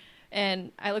editor,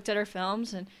 and I looked at her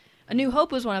films, and A New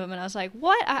Hope was one of them, and I was like,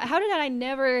 what? How did I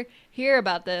never hear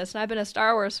about this? And I've been a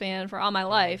Star Wars fan for all my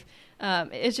life.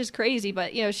 It's just crazy,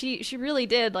 but you know, she really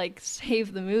did like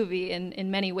save the movie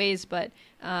in many ways, but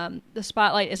the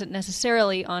spotlight isn't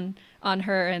necessarily on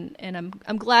her, and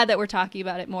I'm glad that we're talking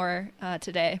about it more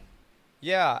today.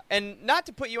 Yeah, and not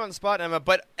to put you on the spot, Emma,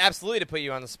 but absolutely to put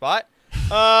you on the spot.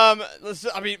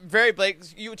 Very Blake,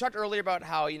 you talked earlier about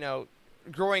how, you know,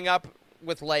 growing up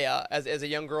with Leia as a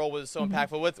young girl was so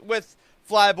impactful with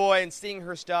Flyboy and seeing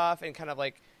her stuff and kind of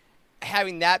like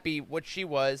having that be what she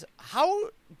was. How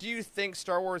do you think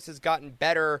Star Wars has gotten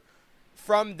better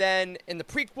from then in the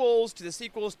prequels to the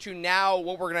sequels to now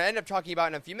what we're going to end up talking about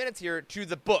in a few minutes here to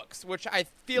the books, which I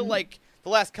feel like the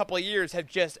last couple of years have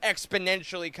just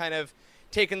exponentially kind of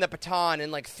taken the baton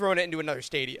and like thrown it into another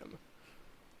stadium?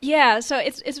 Yeah, so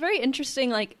it's very interesting,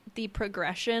 like the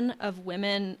progression of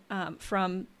women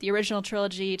from the original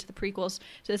trilogy to the prequels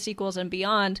to the sequels and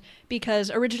beyond.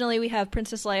 Because originally we have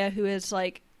Princess Leia, who is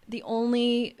like the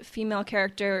only female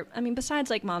character. I mean, besides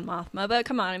like Mon Mothma, but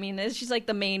come on, I mean, she's like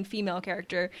the main female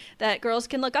character that girls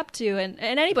can look up to, and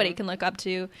anybody can look up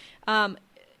to.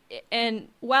 And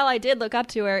while I did look up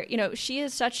to her, you know, she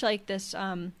is such like this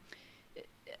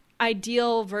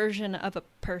ideal version of a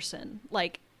person,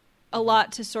 like a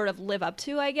lot to sort of live up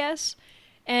to, I guess.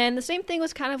 And the same thing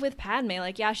was kind of with Padme.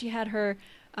 Like, yeah, she had her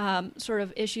sort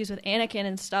of issues with Anakin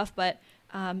and stuff, but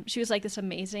she was like this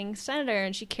amazing senator,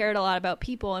 and she cared a lot about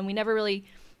people. And we never really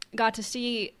got to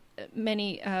see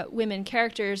many women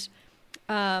characters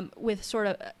with sort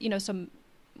of, you know, some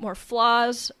more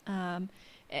flaws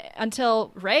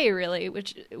until Rey, really,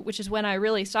 which is when I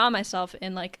really saw myself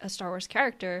in like a Star Wars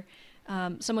character,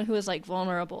 someone who was like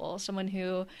vulnerable, someone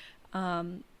who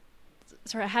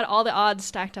sort of had all the odds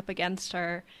stacked up against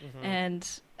her, and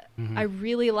I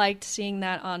really liked seeing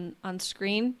that on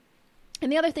screen.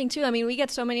 And the other thing too, I mean, we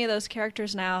get so many of those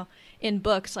characters now in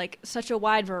books, like such a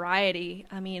wide variety.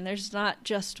 I mean, there's not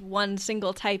just one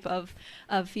single type of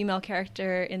female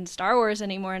character in Star Wars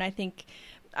anymore, and I think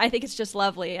it's just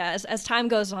lovely. As time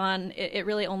goes on, it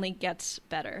really only gets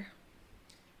better.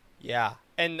 Yeah,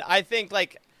 and I think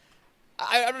like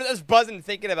I was buzzing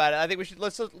thinking about it. I think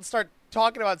let's start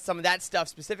talking about some of that stuff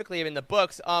specifically in the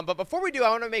books. But before we do,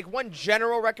 I want to make one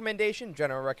general recommendation to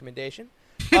our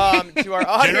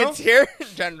audience here.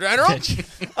 General.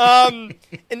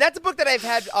 And that's a book that I've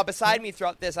had beside me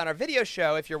throughout this on our video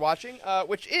show, if you're watching,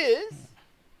 which is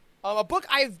a book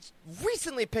I've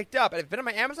recently picked up. It's been on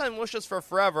my Amazon wish list for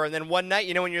forever. And then one night,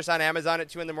 you know, when you're just on Amazon at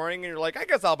 2 a.m. and you're like, I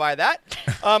guess I'll buy that.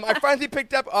 I finally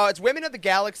picked up, it's Women of the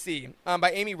Galaxy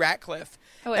by Amy Ratcliffe.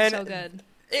 Oh, it's so good.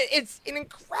 It's an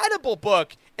incredible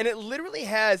book, and it literally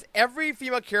has every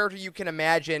female character you can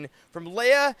imagine, from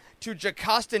Leia to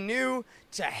Jocasta Nu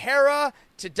to Hera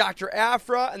to Dr.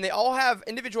 Aphra, and they all have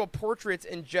individual portraits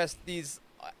and just these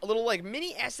little like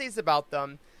mini essays about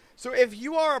them. So if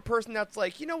you are a person that's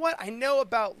like, you know what, I know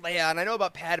about Leia and I know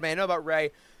about Padme, I know about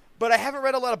Rey, but I haven't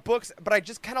read a lot of books, but I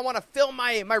just kind of want to fill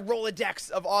my Rolodex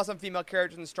of awesome female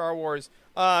characters in Star Wars.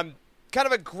 Kind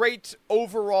of a great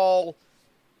overall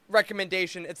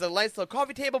recommendation. It's a nice little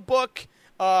coffee table book.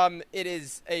 It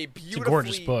is a beautifully, it's a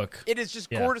gorgeous book. It is just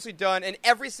gorgeously done, and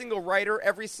every single writer,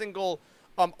 every single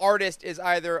artist is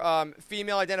either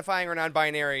female identifying or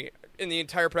non-binary in the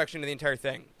entire production of the entire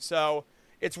thing. So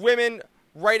it's women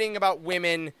writing about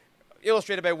women,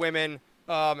 illustrated by women,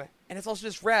 and it's also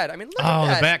just red. I mean, look at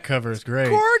that. The back cover is great.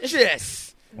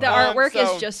 Gorgeous. The artwork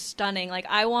is just stunning. Like,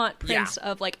 I want prints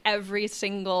of like every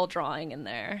single drawing in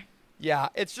there. Yeah,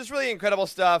 it's just really incredible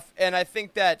stuff, and I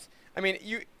think that, I mean,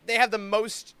 they have the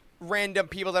most random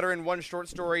people that are in one short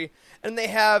story, and they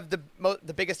have the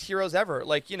biggest heroes ever,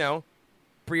 like, you know,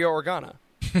 Bria Organa,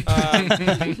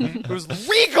 who's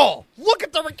regal. Look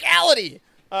at the regality.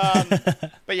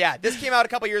 But yeah, this came out a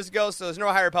couple years ago, so there's no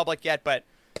High Republic yet, but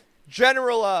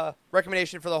general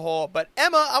recommendation for the whole. But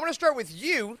Emma, I want to start with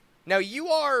you. Now, you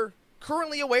are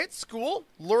currently away at school,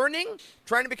 learning,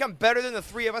 trying to become better than the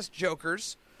three of us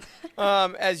jokers.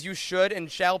 As you should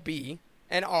and shall be,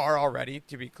 and are already,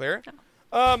 to be clear.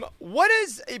 What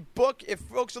is a book, if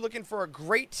folks are looking for a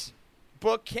great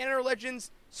book, Canon or Legends,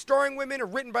 starring women or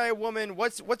written by a woman,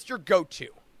 what's your go-to?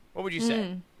 What would you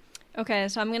say? Okay,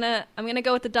 so I'm gonna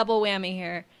go with the double whammy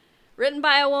here. Written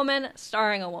by a woman,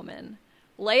 starring a woman.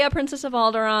 Leia, Princess of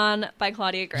Alderaan by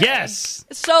Claudia Gray. Yes!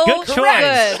 So good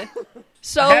choice. Good.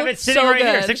 So I have it sitting right good.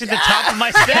 here. It's actually at the top of my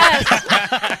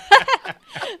stack.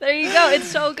 There you go. It's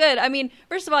so good. I mean,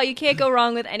 first of all, you can't go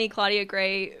wrong with any Claudia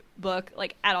Gray book,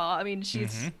 like, at all. I mean,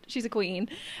 she's a queen.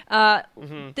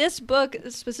 This book,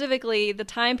 specifically, the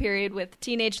time period with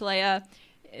teenage Leia,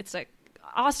 it's a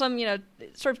awesome, you know,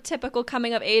 sort of typical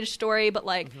coming-of-age story, but,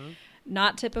 like,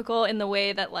 not typical in the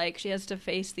way that, like, she has to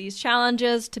face these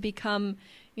challenges to become,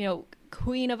 you know,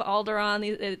 Queen of Alderaan,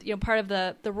 you know, part of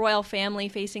the royal family,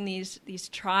 facing these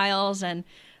trials, and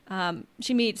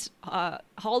she meets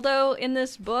Holdo in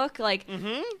this book. Like,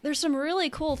 there's some really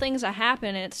cool things that happen,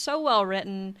 and it's so well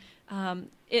written.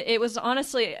 It was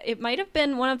honestly, it might have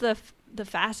been one of the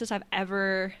fastest I've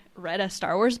ever read a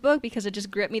Star Wars book, because it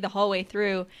just gripped me the whole way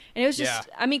through. And it was just,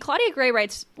 I mean, Claudia Gray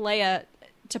writes Leia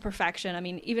to perfection. I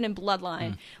mean, even in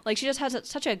Bloodline, like, she just has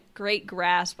such a great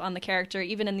grasp on the character,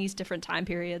 even in these different time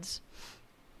periods.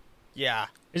 Yeah.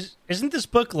 Isn't this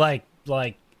book like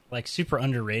super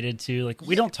underrated too? Like,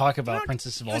 we don't talk about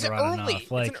Princess of Alderaan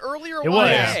enough. Like, it's an earlier it YA.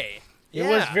 was. It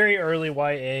was very early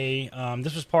YA.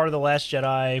 This was part of the Last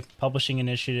Jedi publishing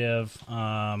initiative.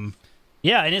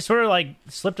 Yeah, and it sort of like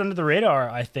slipped under the radar,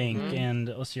 I think. And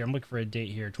let's see, I'm looking for a date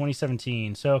here,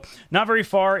 2017. So not very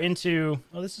far into.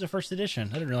 Oh, this is a first edition.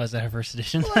 I didn't realize I had a first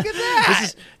edition. Look at that. This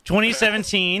is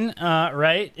 2017,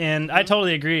 right? And I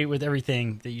totally agree with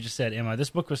everything that you just said, Emma.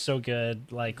 This book was so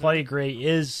good. Like Claudia Gray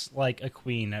is like a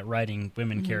queen at writing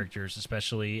women characters,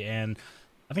 especially, and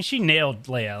I mean she nailed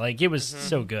Leia. Like it was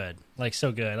so good, like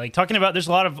so good. Like talking about there's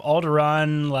a lot of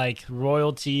Alderaan like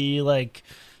royalty like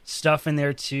stuff in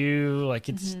there too. Like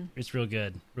it's real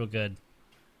good, real good.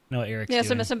 No, Eric. Yeah,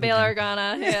 some Bail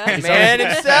Organa. Yeah, Man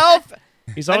himself.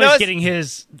 He's always getting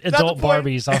his adult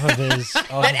Barbies off of his.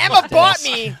 That Emma bought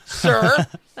me, sir.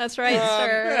 That's right,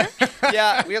 sir.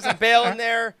 Yeah, we got some Bail in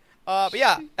there. But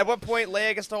yeah, at what point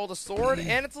Leia gets to hold a sword,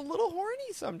 and it's a little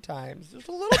horny sometimes. Just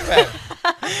a little bit.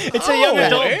 It's a young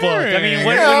adult book. I mean,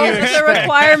 what do you It's expect? a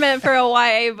requirement for a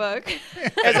YA book.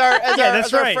 As our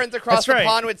that's right. friends across That's the right.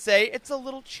 pond would say, it's a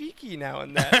little cheeky now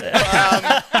and then.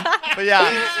 But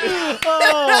yeah,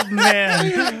 Oh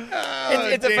man.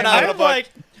 it's a phenomenal book.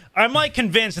 I'm like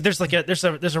convinced that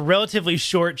there's a relatively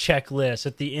short checklist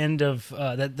at the end of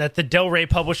that the Del Rey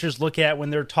publishers look at when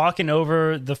they're talking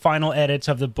over the final edits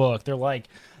of the book. They're like,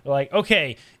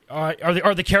 okay,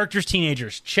 are the characters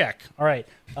teenagers? Check. All right.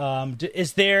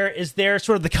 Is there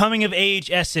sort of the coming of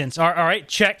age essence? All right,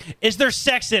 check. Is there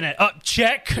sex in it?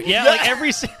 Check. Yeah, like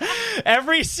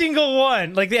every single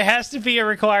one. Like it has to be a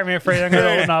requirement for a young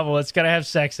adult novel. It's got to have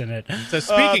sex in it. So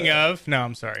speaking of, no,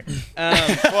 I'm sorry.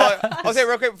 Well, I'll say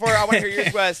real quick before I want to hear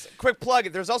yours, Wes. Quick plug.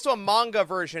 There's also a manga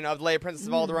version of Leia, Princess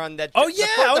of Alderaan that Oh, yeah,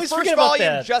 I the always first forget about volume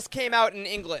that. just came out in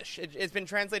English. It's been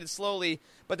translated slowly,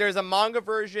 but there's a manga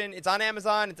version. It's on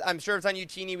Amazon. I'm sure it's on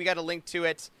Utini. We got a link to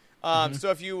it. So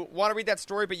if you want to read that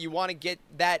story, but you want to get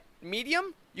that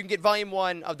medium, you can get volume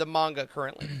 1 of the manga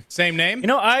currently. Same name? You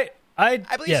know, I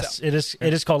believe yes, so. it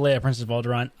is called Leia, Princess of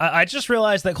Alderaan. I just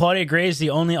realized that Claudia Gray is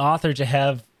the only author to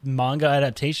have manga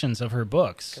adaptations of her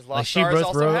books. 'Cause Like Lost she Stars both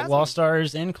also wrote has Lost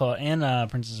Stars and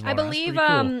Princess of Alderaan. I That's believe.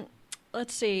 pretty cool.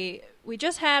 Let's see. We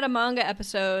just had a manga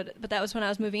episode, but that was when I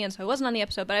was moving in, so it wasn't on the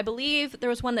episode. But I believe there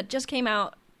was one that just came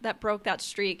out that broke that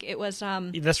streak. It was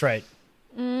That's right.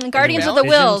 Guardians of the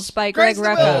Wills by Greg Guardians of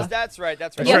the Wills. Rucka. That's right.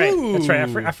 That's Yep. right. That's right.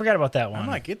 Ooh. I forgot about that one. I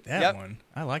might get that Yep. one.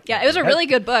 I like that. Yeah, it was a one. really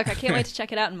good book. I can't wait to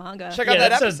check it out in manga. Check out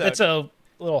that episode. That's a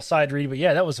little side read, but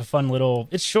yeah, that was a fun little.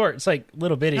 It's short. It's like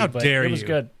little bitty, How but dare it was you.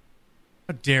 good.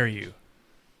 How dare you?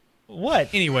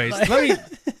 What? Anyways, let me. All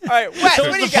right, Wes, So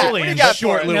what is do you the got? Foley What do you and got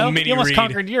short for us? little No, mini you almost read.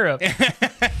 conquered Europe.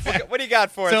 What do you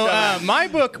got for us? So my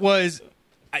book was.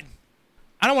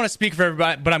 I don't want to speak for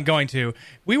everybody, but I'm going to.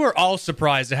 We were all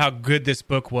surprised at how good this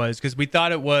book was because we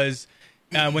thought it was.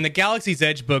 When the Galaxy's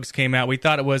Edge books came out, we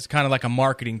thought it was kind of like a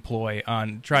marketing ploy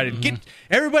on try to get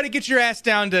everybody get your ass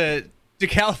down to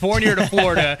California or to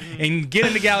Florida and get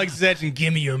into Galaxy's Edge and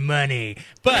give me your money.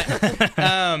 But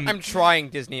I'm trying,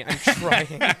 Disney. I'm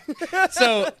trying.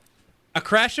 so A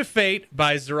Crash of Fate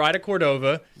by Zoraida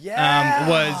Cordova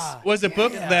was a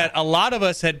book that a lot of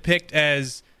us had picked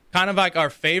as kind of like our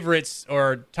favorites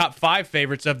or top 5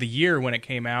 favorites of the year when it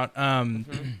came out.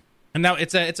 And now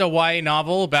it's a YA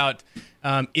novel about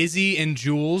Izzy and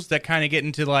Jules that kind of get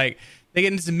into like they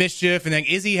get into some mischief, and then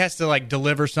Izzy has to like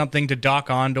deliver something to Doc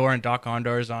Ondor, and Doc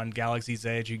Ondor is on Galaxy's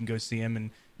Edge. You can go see him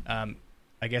and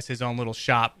I guess his own little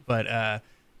shop, but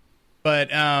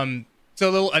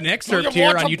so an excerpt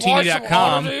here on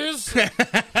utini.com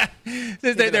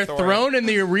says that they're thrown in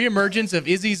the reemergence of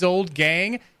Izzy's old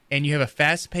gang, and you have a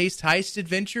fast-paced heist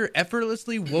adventure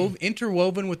effortlessly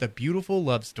interwoven with a beautiful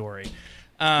love story.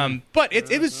 But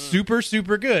it was super,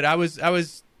 super good. I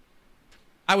was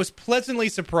pleasantly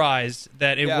surprised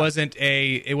that it wasn't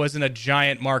a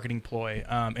giant marketing ploy.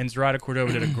 And Zoraida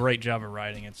Cordova did a great job of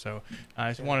writing it. So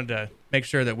I just wanted to make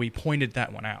sure that we pointed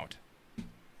that one out.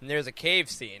 And there's a cave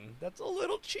scene. That's a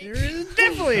little cheeky. There is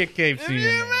definitely a cave scene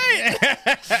in there.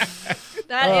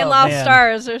 That in Lost man.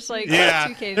 Stars, there's like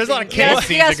 2 cave there's a lot of scenes. cave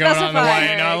scenes that going on in the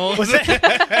YA novel. Was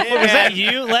that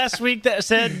you last week that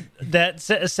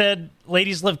said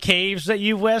ladies love caves? Was that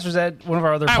you, Wes? Or was that one of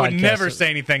our other podcasts? I would never say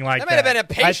anything like That might have been a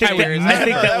I patient.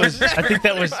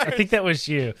 think that was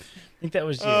you.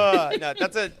 No,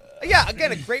 that's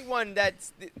again a great one.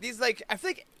 That's these like I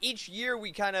think each year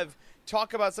we kind of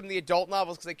talk about some of the adult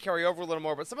novels because they carry over a little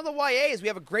more, but some of the YAs we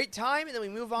have a great time and then we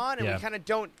move on and we kind of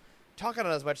don't talk on it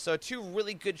as much. So 2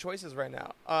 really good choices right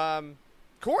now.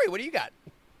 Corey, what do you got?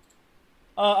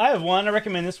 I have one. I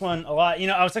recommend this one a lot.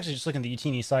 I was actually just looking at the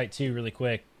Utini site too, really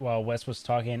quick, while Wes was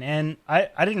talking, and I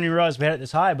didn't even realize we had it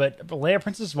this high. But Leia,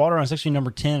 Princess of Alderaan is actually number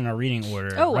 10 in our reading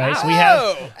order. Oh, right?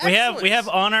 wow! So we have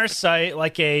on our site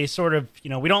like a sort of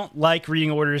we don't like reading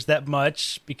orders that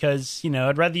much because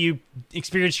I'd rather you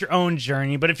experience your own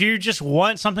journey. But if you just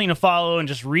want something to follow and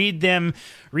just read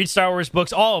Star Wars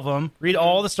books, all of them, read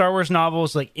all the Star Wars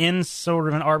novels like in sort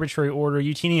of an arbitrary order.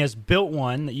 Utini has built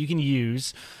one that you can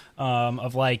use.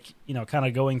 Of kind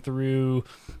of going through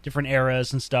different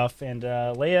eras and stuff. And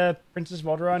Leia, Princess of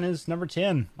Alderaan is number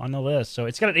 10 on the list. So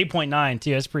it's got an 8.9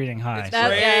 too. That's pretty dang high.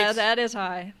 That is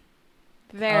high.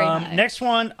 Very high. Next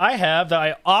one I have that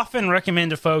I often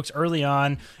recommend to folks early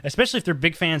on, especially if they're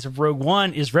big fans of Rogue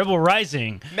One, is Rebel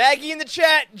Rising. Maggie in the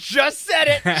chat just said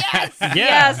it.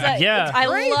 Yes! I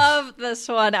love this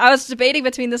one. I was debating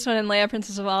between this one and Leia,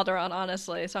 Princess of Alderaan,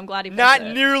 honestly, so I'm glad he picked Not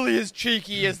it. nearly as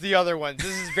cheeky as the other ones.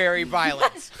 This is very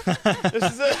violent.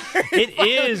 It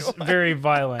is very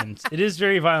violent. It is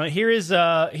very violent. Here's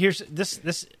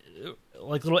this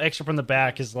like little excerpt from the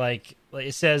back is like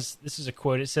it says, this is a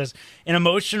quote, it says, an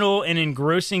emotional and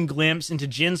engrossing glimpse into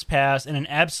Jyn's past and an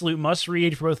absolute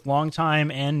must-read for both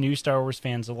longtime and new Star Wars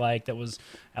fans alike. That was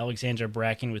Alexandra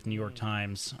Bracken with New York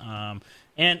Times.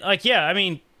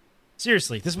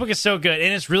 Seriously, this book is so good,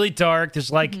 and it's really dark. There's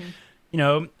Saw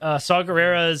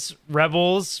Gerrera's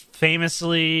rebels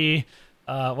famously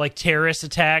terrorist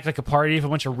attack like a party of a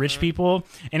bunch of rich people,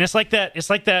 and it's like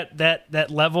that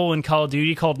level in Call of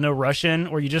Duty called No Russian,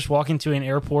 where you just walk into an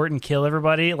airport and kill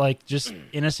everybody, like just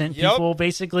innocent people,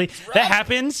 basically. That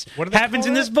happens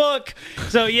in this book.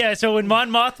 So when Mon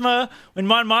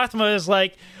Mothma is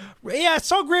like,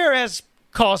 Saw Gerrera has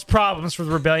caused problems for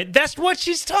the rebellion, that's what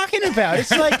she's talking about.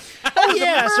 It's like,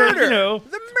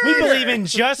 we believe in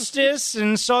justice,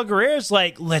 and Saw Gerrera's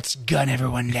like, let's gun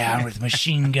everyone down with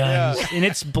machine guns. Yeah. And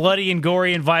it's bloody and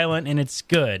gory and violent, and it's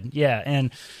good. Yeah,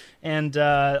 and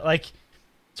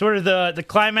sort of the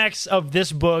climax of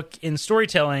this book in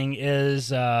storytelling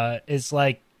is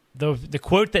like the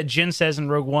quote that Jyn says in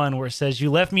Rogue One, where it says,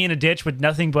 "You left me in a ditch with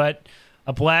nothing but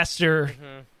a blaster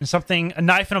and something, a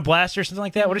knife and a blaster," something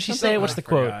like that. What did she say? What's the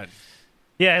quote?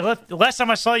 Yeah, the last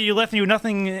time I saw you, you left me with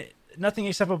nothing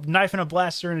except a knife and a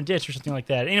blaster in a ditch or something like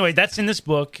that. Anyway, that's in this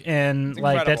book, and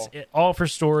that's all for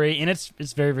story, and it's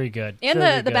very, very good. And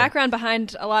very the background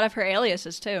behind a lot of her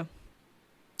aliases too.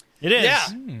 It is. Yeah,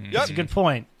 that's a good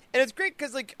point. And it's great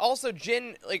because also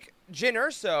Jyn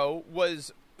Erso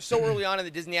was so early on in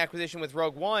the Disney acquisition with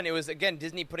Rogue One. It was again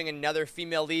Disney putting another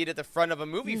female lead at the front of a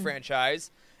movie franchise.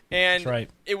 And that's right.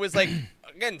 It was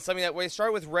again, something that way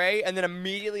started with Rey and then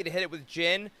immediately to hit it with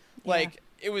Jyn.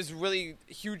 It was really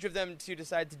huge of them to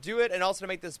decide to do it, and also to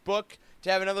make this book,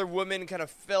 to have another woman kind of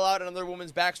fill out another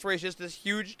woman's backstory. It's just this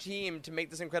huge team to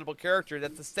make this incredible character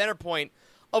that's the center point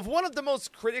of one of the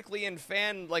most critically and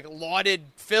fan lauded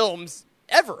films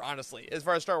ever, honestly, as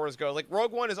far as Star Wars goes.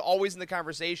 Rogue One is always in the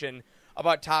conversation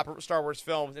about top Star Wars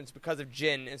films, and it's because of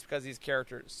Jyn, and it's because of these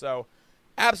characters. So,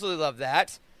 absolutely love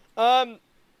that. I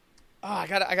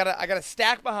got a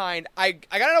stack behind. I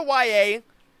got a YA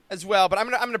as well, but I'm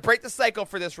gonna break the cycle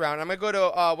for this round. I'm gonna go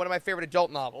to one of my favorite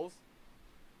adult novels.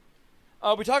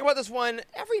 We talk about this one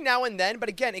every now and then, but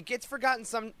again, it gets forgotten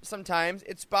sometimes.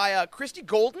 It's by Christy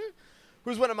Golden,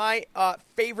 who's one of my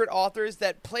favorite authors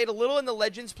that played a little in the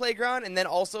Legends Playground and then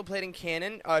also played in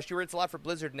canon. She writes a lot for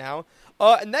Blizzard now,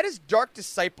 and that is Dark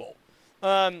Disciple.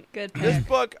 Good. This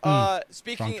book,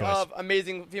 speaking of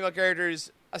amazing female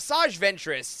characters, Asajj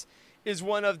Ventress is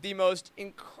one of the most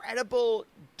incredible,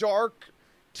 dark,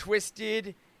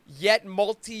 twisted, yet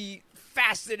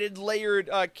multi-faceted, layered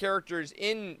characters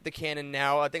in the canon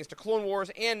now, thanks to Clone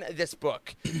Wars and this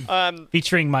book.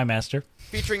 Featuring my master.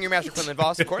 Featuring your master, Quinlan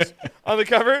Vos, of course, on the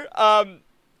cover. And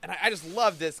I just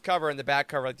love this cover and the back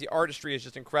cover. The artistry is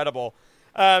just incredible.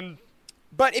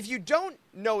 But if you don't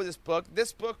know this book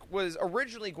was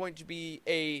originally going to be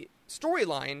a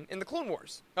storyline in the Clone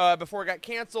Wars before it got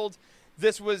canceled.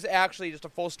 This was actually just a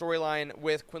full storyline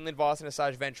with Quinlan Vos and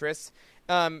Asajj Ventress,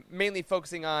 mainly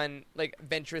focusing on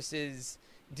Ventress's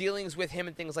dealings with him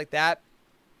and things like that.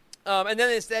 And then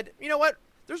they said, you know what?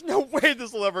 There's no way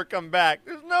this will ever come back.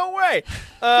 There's no way.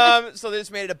 So they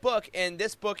just made it a book, and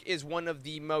this book is one of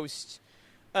the most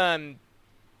kind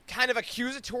of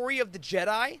accusatory of the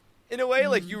Jedi in a way.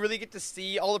 You really get to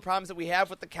see all the problems that we have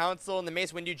with the Council and the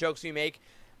Mace Windu jokes we make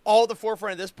all at the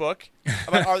forefront of this book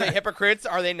about are they hypocrites,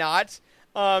 are they not?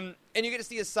 And you get to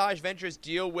see Asajj Ventress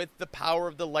deal with the power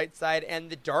of the light side and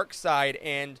the dark side,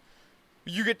 and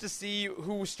you get to see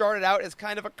who started out as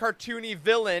kind of a cartoony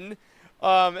villain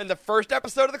in the first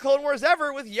episode of the Clone Wars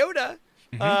ever with Yoda,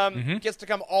 gets to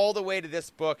come all the way to this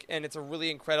book, and it's a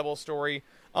really incredible story.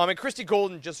 And Christy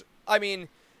Golden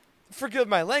forgive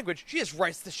my language, she just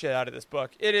writes the shit out of this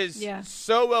book. It is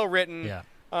so well written,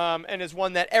 and is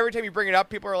one that every time you bring it up,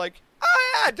 people are like,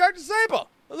 "Oh yeah, Dr. Sable,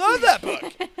 I love that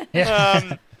book."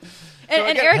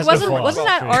 And Eric, wasn't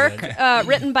that arc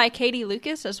written by Katie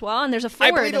Lucas as well? And there's a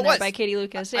foreword in there by Katie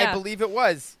Lucas. Yeah. I believe it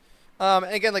was. And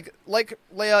again, like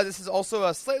Leia, this is also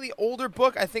a slightly older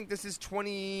book. I think this is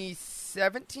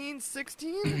 2017,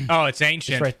 16? Oh, it's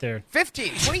ancient. It's right there.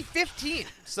 2015.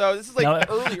 So this is like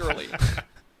early.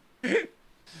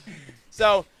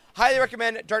 So, highly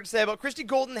recommend Dr. Sable. Christy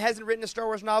Golden hasn't written a Star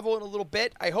Wars novel in a little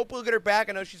bit. I hope we'll get her back.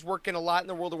 I know she's working a lot in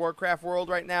the World of Warcraft world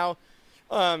right now.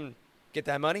 Get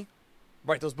that money.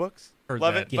 Write those books.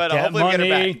 Love it. But hopefully we'll get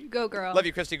her back. Go, girl. Love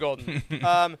you, Christy Golden.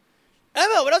 Emma,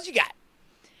 what else you got?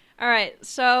 All right.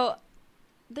 So,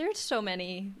 there's so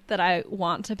many that I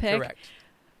want to pick. Correct.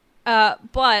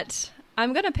 But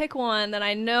I'm going to pick one that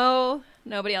I know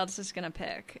nobody else is going to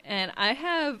pick. And I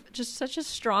have just such a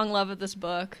strong love of this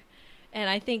book. And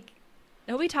I think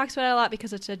nobody talks about it a lot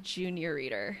because it's a junior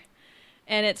reader.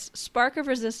 And it's Spark of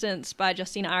Resistance by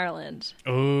Justina Ireland.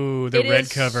 Oh, the red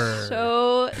cover.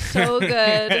 So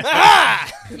good.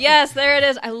 Yes, there it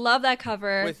is. I love that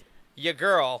cover. With your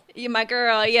girl. My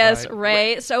girl, yes, right.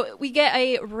 Rey. So we get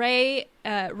a Rey,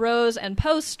 Rose, and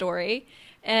Poe story.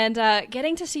 And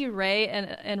getting to see Rey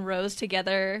and Rose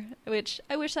together, which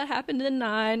I wish that happened in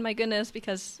 9, my goodness,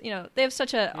 because, they have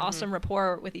such an awesome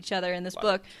rapport with each other in this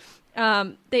book.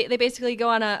 They basically go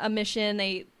on a mission.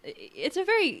 It's a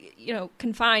very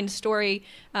confined story,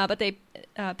 but they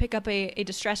pick up a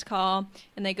distress call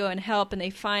and they go and help, and they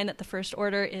find that the First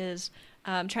Order is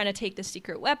trying to take the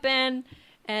secret weapon,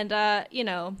 and the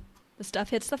stuff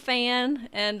hits the fan,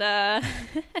 and as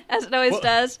it always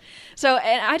does. So,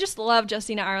 and I just love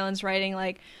Justina Ireland's writing.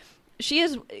 Like, she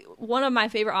is one of my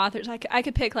favorite authors. I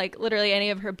could pick literally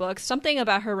any of her books. Something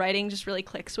about her writing just really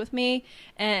clicks with me,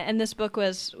 and this book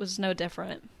was no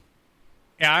different.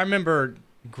 Yeah, I remember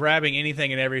grabbing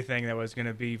anything and everything that was going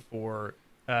to be for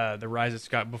the Rise of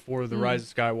Sky before the Rise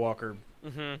of Skywalker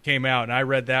came out, and I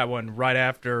read that one right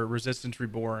after Resistance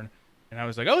Reborn, and I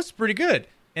was like, "Oh, it's pretty good."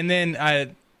 And then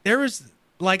there was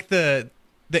the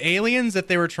aliens that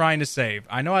they were trying to save.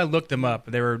 I know I looked them up.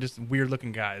 They were just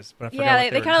weird-looking guys, but I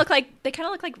forgot. They kind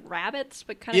of look like rabbits,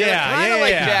 but kind of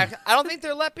Jack. I don't think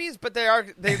they're Leppies, but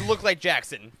they look like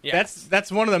Jackson. Yeah.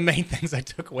 That's one of the main things I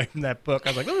took away from that book. I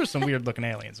was like, those are some weird-looking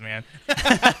aliens, man.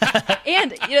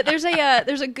 And there's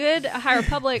a good High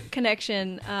Republic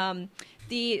connection.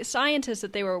 The scientist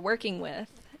that they were working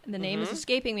with, and the name is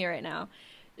escaping me right now.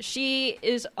 She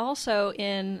is also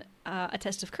in A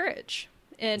Test of Courage.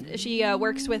 And she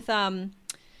works with Staros.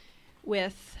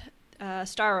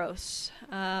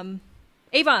 Avon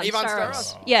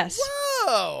Staros. Yes.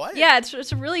 Whoa!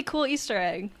 It's a really cool Easter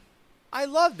egg. I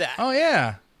love that. Oh,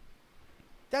 yeah.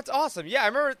 That's awesome. Yeah, I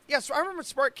remember. Yeah, so I remember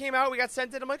Spark came out. We got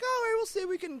sent it. I'm like, all right, we'll see if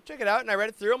we can check it out. And I read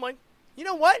it through. I'm like, you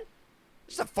know what?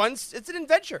 It's an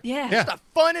adventure. Yeah. It's a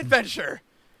fun adventure.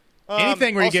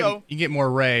 Anything where you get more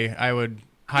Rey, I would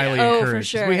highly encourage.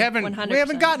 For sure. We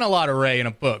haven't gotten a lot of Rey in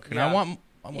a book, and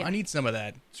Yeah. I need some of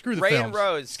that. Screw the Rey films. and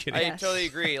Rose. I Yes. totally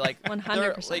agree.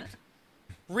 100%.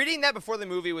 Reading that before the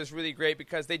movie was really great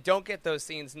because they don't get those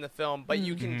scenes in the film, but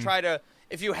you can try to,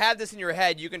 if you have this in your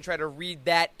head, you can try to read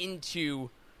that into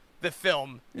the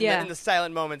film. In the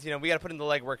silent moments, we got to put in the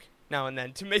legwork now and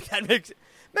then to make that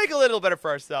make a little better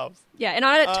for ourselves. Yeah, and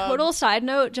on a total side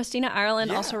note, Justina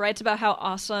Ireland also writes about how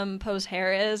awesome Poe's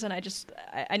hair is, and I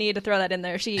needed to throw that in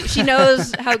there. She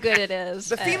knows how good it is.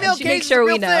 The female she gaze makes sure is a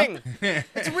real we know. thing.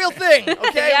 It's a real thing,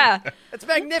 okay? Yeah. It's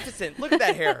magnificent. Look at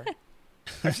that hair.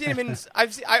 I've seen him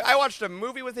I watched a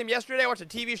movie with him yesterday. I watched a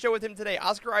TV show with him today.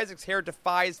 Oscar Isaac's hair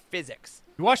defies physics.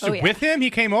 You watched it with him? He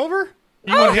came over?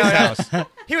 You went to his house.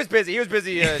 He was busy. He was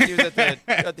busy. He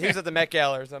was at the Met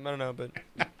Gala or something. I don't know, but.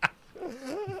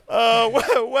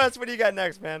 Wes, what do you got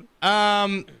next, man?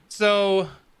 So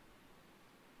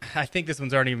I think this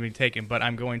one's already been taken, but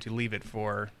I'm going to leave it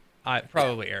for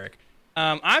probably Eric.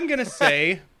 I'm going to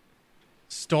say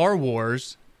Star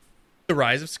Wars: The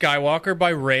Rise of Skywalker by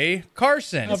Ray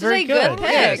Carson. This is a good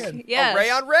pick. Yes. Ray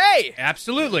on Ray.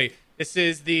 Absolutely. This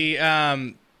is the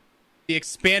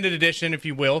expanded edition, if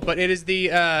you will, but it is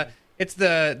it's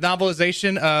the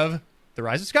novelization of The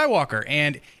Rise of Skywalker,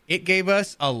 and it gave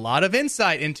us a lot of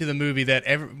insight into the movie that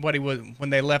everybody was, when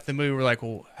they left the movie, were like,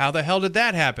 well, how the hell did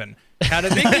that happen?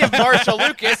 Speaking of Marshall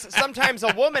Lucas, sometimes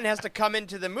a woman has to come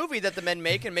into the movie that the men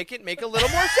make and make it make a little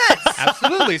more sense.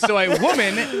 Absolutely. So a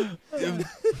woman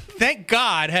thank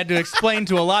God, had to explain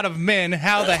to a lot of men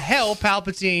how the hell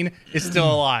Palpatine is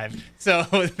still alive. So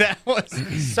that was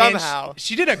Somehow.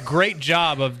 she did a great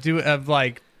job of doing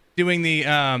the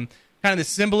kind of the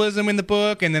symbolism in the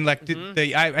book, and then I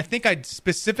think I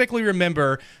specifically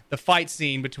remember the fight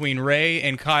scene between Rey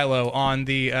and Kylo on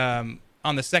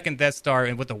the second Death Star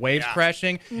and with the waves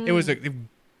crashing. It was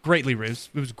greatly it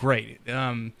was great.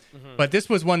 But this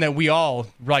was one that we all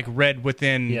read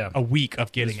within a week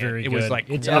of getting it. It was like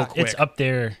it's real up, quick. it's up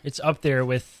there. It's up there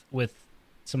with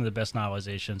some of the best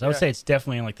novelizations. I would say it's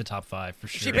definitely in the top 5 for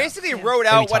sure. She basically wrote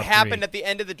out Maybe what top happened 3. at the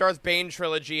end of the Darth Bane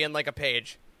trilogy in a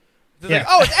page. Like,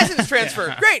 oh, it's essence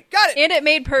transfer. Great, got it. And it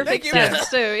made perfect sense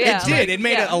too. Yeah, It did. It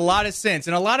made a lot of sense,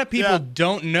 and a lot of people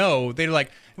don't know. They're like,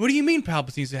 "What do you mean,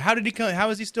 Palpatine? So how did he come? How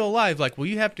is he still alive?" Like, well,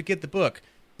 you have to get the book.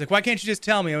 Like, why can't you just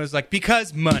tell me? I was like,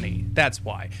 because money. That's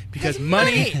why. Because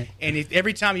money. And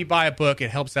every time you buy a book, it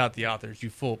helps out the authors.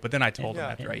 You fool. But then I told him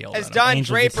after I yelled As at him. Don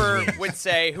Angel Draper would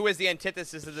say, who is the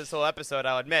antithesis of this whole episode,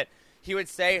 I'll admit, he would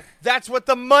say, that's what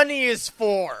the money is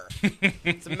for.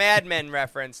 It's a Mad Men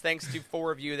reference, thanks to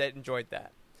 4 of you that enjoyed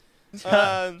that.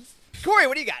 Corey,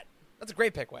 what do you got? That's a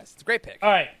great pick, Wes. It's a great pick.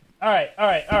 All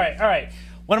right.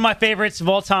 One of my favorites of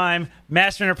all time,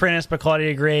 Master and Apprentice by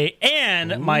Claudia Gray,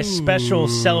 and my special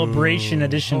Celebration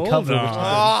edition cover.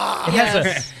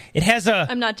 It has a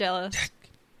I'm not jealous.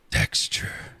 texture.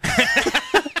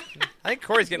 I think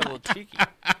Corey's getting a little cheeky.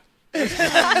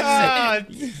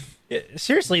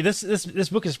 Seriously, this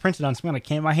book is printed on some kind of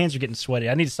can. My hands are getting sweaty.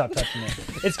 I need to stop touching it.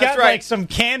 It's got right. some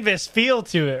canvas feel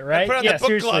to it, right? Put on the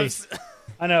book gloves.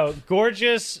 I know.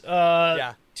 Gorgeous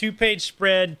 2-page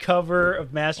spread cover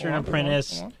of Master and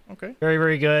Apprentice. Okay. Very,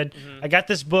 very good. I got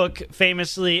this book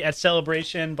famously at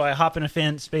Celebration by hopping a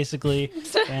fence, basically,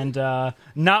 and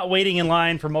not waiting in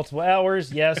line for multiple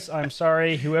hours. Yes, I'm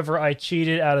sorry, whoever I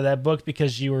cheated out of that book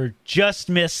because you were just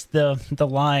missed the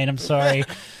line. I'm sorry.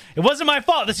 It wasn't my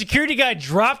fault. The security guy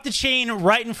dropped the chain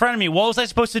right in front of me. What was I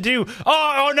supposed to do?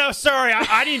 Oh no, sorry.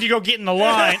 I need to go get in the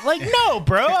line. Like, no,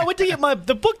 bro. I went to get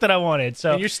the book that I wanted.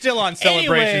 So And you're still on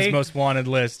Celebration's Anyway. most wanted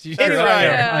list.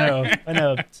 I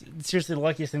know. It's seriously the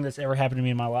luckiest thing that's ever happened to me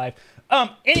in my life.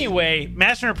 Anyway,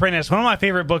 Master and Apprentice, one of my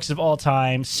favorite books of all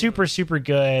time. Super, super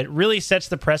good. Really sets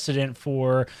the precedent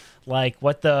for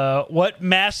what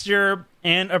Master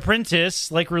and Apprentice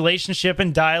relationship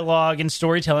and dialogue and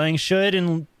storytelling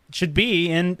should be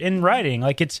in writing.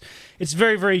 It's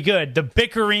very, very good. The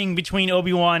bickering between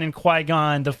Obi-Wan and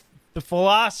Qui-Gon, the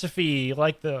philosophy,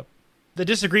 the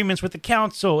disagreements with the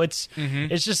council. It's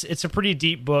a pretty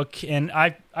deep book, and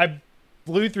I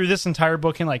blew through this entire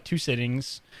book in 2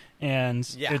 sittings, and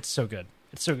it's so good.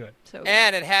 It's so good.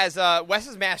 And it has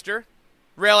Wes's master,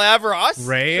 Rael Averross.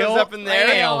 Shows up in there.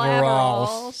 Rael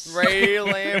Averross. Rael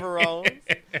Averross.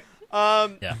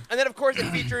 And then, of course, it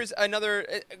features another,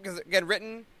 again,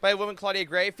 written by a woman, Claudia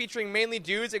Gray, featuring mainly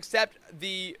dudes, except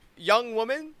the young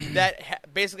woman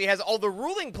that basically has all the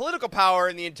ruling political power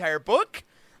in the entire book.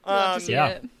 Love to see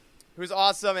it. Who's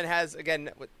awesome and has,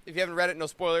 again, if you haven't read it, no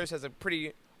spoilers, has a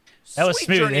pretty That was sweet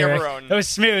smooth, journey Eric. of her own. That was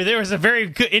smooth. There was a very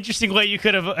good, interesting way you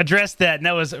could have addressed that, and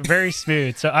that was very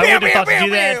smooth. So I would have thought to do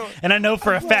that, and I know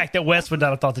for a fact that Wes would not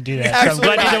have thought to do that. So I'm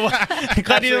glad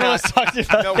neither one was talking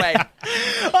about No way.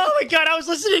 Oh my God! I was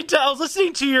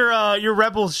listening to your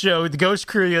Rebels show, the Ghost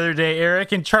Crew, the other day,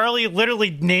 Eric, and Charlie literally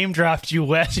name dropped you,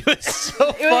 Wes. It was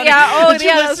so funny. Did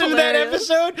you listen to that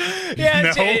episode?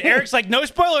 Yeah. No. Eric's like, no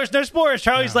spoilers, no spoilers.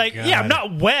 Charlie's like, God. yeah, I'm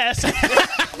not Wes.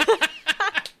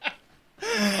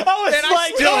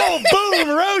 Boom,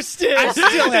 roasted. I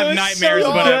still have It was nightmares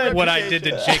so about good. what I did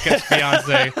to Jacob's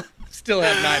fiance. Still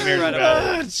have nightmares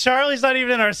about it. Charlie's not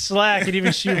even in our Slack, and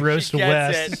even she roasted gets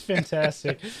Wes. it. It's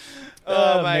fantastic.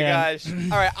 Oh, my man. gosh.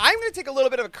 All right, I'm going to take a little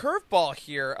bit of a curveball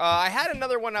here. I had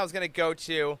another one I was going to go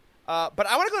to, but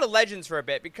I want to go to Legends for a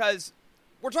bit because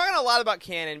we're talking a lot about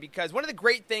canon because one of the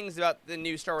great things about the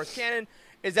new Star Wars canon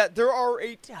is that there are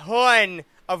a ton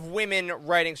of women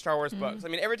writing Star Wars books. I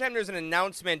mean, every time there's an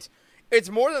announcement, it's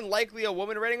more than likely a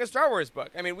woman writing a Star Wars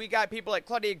book. I mean, we got people like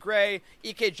Claudia Gray,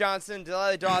 E.K. Johnson,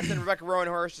 Delilah Dawson, Rebecca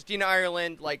Roanhorse, Justina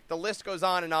Ireland. The list goes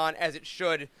on, as it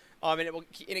should, and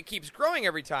it keeps growing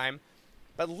every time.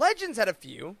 But Legends had a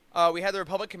few. We had the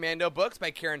Republic Commando books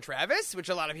by Karen Travis, which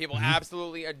a lot of people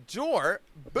absolutely adore.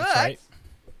 But right.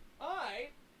 I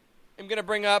am going to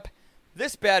bring up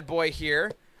this bad boy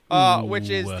here, which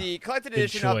is the collected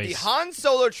edition of the choice. Han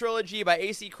Solo trilogy by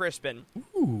A.C. Crispin.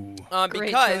 Ooh. Great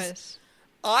Because choice.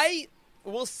 I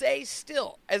will say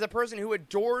still, as a person who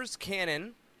adores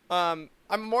canon, I'm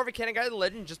more of a canon guy than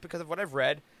Legend just because of what I've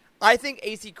read. I think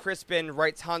A.C. Crispin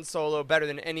writes Han Solo better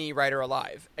than any writer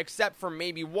alive, except for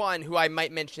maybe one who I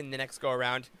might mention the next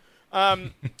go-around,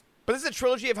 But this is a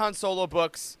trilogy of Han Solo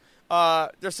books.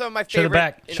 They're some of my favorite. Show the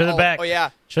back. Show the back. Oh, yeah.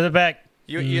 Show the back.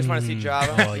 You just want to see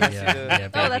Java? Oh, yeah. Yeah,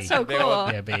 baby. Oh, that's so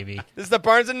cool. Yeah, baby. This is the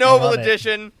Barnes & Noble love it.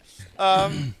 edition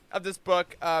of this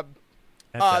book. The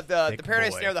thick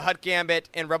Paradise boy. Snare, the Hutt Gambit,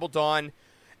 and Rebel Dawn.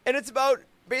 And it's about,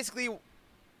 basically,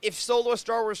 if Solo, a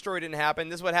Star Wars story didn't happen,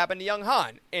 this is what happened to young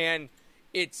Han. And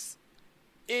it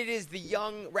is the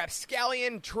young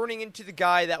rapscallion turning into the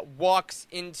guy that walks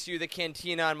into the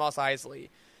cantina on Mos Eisley.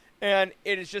 And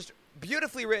it is just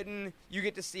beautifully written. You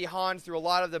get to see Han through a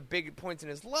lot of the big points in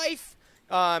his life.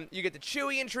 You get the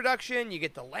Chewie introduction. You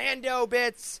get the Lando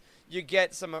bits. You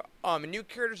get some new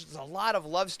characters. There's a lot of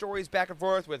love stories back and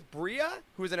forth with Bria,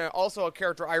 who's also a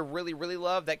character I really, really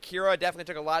love, that Kira definitely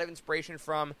took a lot of inspiration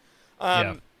from.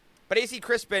 But A.C.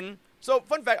 Crispin, so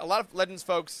fun fact, a lot of Legends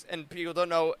folks and people don't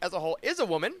know as a whole, is a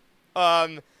woman.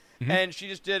 And she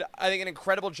just did, I think, an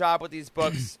incredible job with these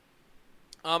books.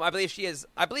 I believe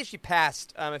she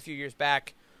passed a few years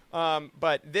back.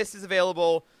 But this is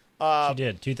available. She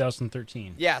did,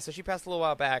 2013. Yeah, so she passed a little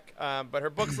while back. But her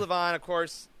books live on, of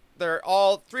course. They're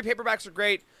all 3 paperbacks are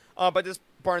great. But this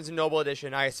Barnes & Noble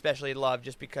edition I especially love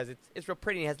just because it's real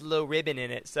pretty and has a little ribbon in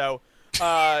it. So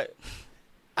I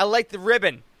like the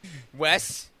ribbon,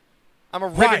 Wes. I'm a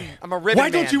ribbon Why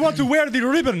man. don't you want to wear the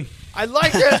ribbon? I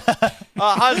like it.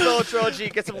 Han Solo trilogy,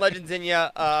 get some legends in you.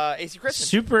 A.C.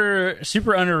 Crispin.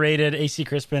 Super underrated. A.C.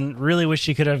 Crispin. Really wish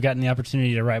she could have gotten the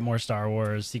opportunity to write more Star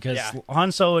Wars because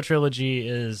Han Solo trilogy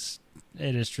is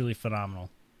truly phenomenal.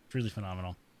 Truly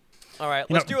phenomenal. All right,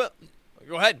 let's do it.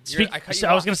 Go ahead.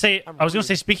 I was going to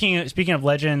say. Speaking of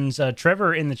legends,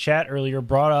 Trevor in the chat earlier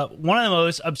brought up one of the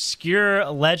most obscure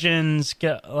legends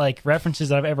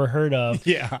references I've ever heard of.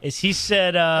 Yeah, is he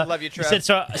said? I love you, Trev. He said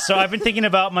so. I've been thinking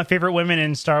about my favorite women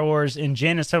in Star Wars, and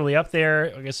Jyn is totally up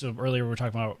there. I guess earlier we were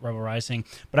talking about Rebel Rising,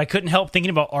 but I couldn't help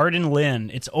thinking about Arden Lynn.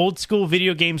 It's old school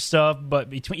video game stuff,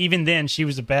 but even then she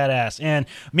was a badass. And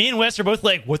me and Wes are both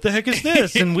like, "What the heck is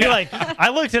this?" And we I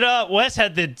looked it up. Wes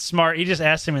had the smart. He just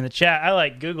asked him in the chat. I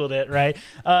Googled it, right?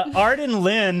 Arden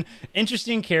Lynn,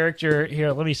 interesting character.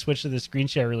 Here, let me switch to the screen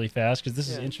share really fast because this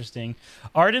is interesting.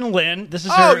 Arden Lynn, this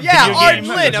is her video Arden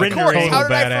game. Lynn, of course. How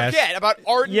did badass. I forget about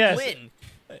Arden Lynn?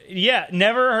 Yeah,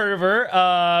 never heard of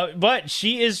her, but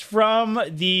she is from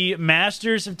the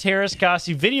Masters of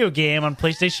Terrascasi video game on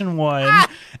PlayStation 1,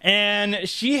 and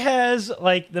she has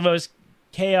the most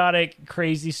chaotic,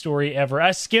 crazy story ever.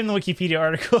 I skimmed the Wikipedia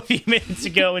article a few minutes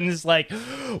ago and it's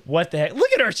what the heck?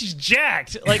 Look at her, she's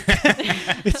jacked.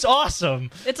 It's awesome.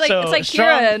 It's like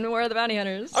Kira in War of the Bounty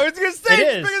Hunters. I was gonna say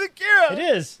she's bigger than Kira. It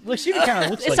is. Look, she kind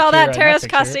of looks it's like all Kira that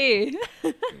Terrascasi.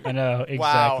 I know, exactly.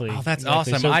 Wow. Oh, that's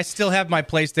exactly. awesome. So, I still have my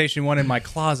PlayStation 1 in my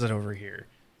closet over here.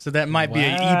 So that might be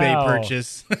an eBay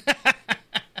purchase.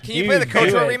 Can you play the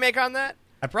KOTOR remake on that?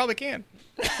 I probably can.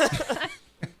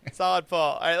 Solid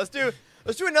Paul. All right, let's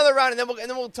do another round, and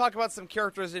then we'll talk about some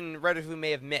characters in Reddit who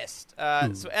may have missed.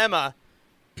 So Emma,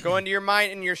 go into your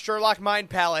mind in your Sherlock mind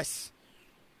palace.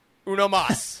 Uno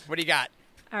mas. What do you got?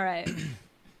 All right,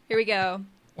 here we go.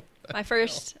 My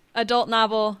first adult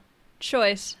novel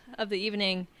choice of the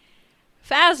evening,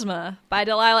 Phasma by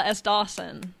Delilah S.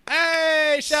 Dawson.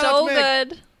 Hey, shout out so to Meg.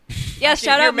 good. Yes,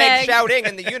 shout out Meg. Shouting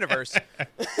in the universe.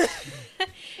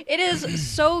 It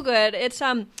is so good. It's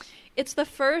one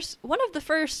of the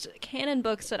first canon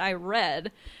books that I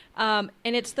read, and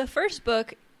it's the first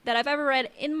book that I've ever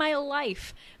read in my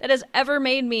life that has ever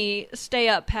made me stay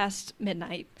up past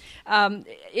midnight.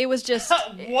 It was just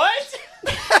what?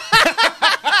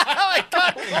 Oh my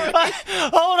God!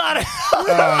 Hold on.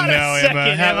 Oh no,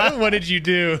 second, Emma. What did you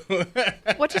do?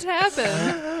 What just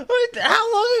happened?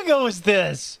 How long ago was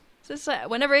this? Just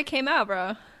whenever it came out,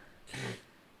 bro.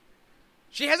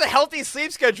 She has a healthy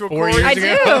sleep schedule, 4 Corey. years I ago.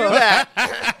 do. Look at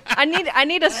that. I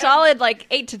need a solid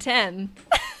 8 to 10.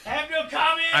 I have no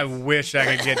comments. I wish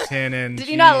I could get 10 in. Did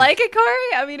you not like it,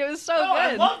 Corey? I mean, it was so No,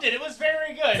 I good. loved it. It was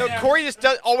very good. No, Corey just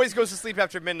always goes to sleep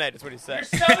after midnight. Is what he said.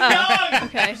 You're so young.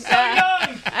 Okay. So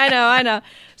young. I know.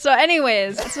 So,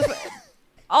 anyways,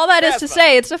 all that is to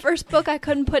say, it's the first book I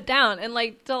couldn't put down, and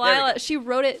Delilah, she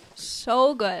wrote it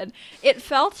so good. It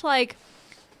felt like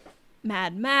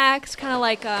Mad Max, kind of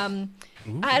like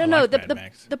I don't know,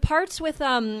 the parts with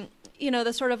the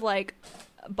sort of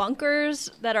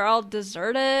bunkers that are all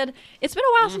deserted. It's been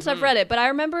a while since I've read it, but I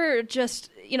remember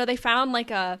just they found like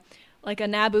a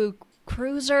Naboo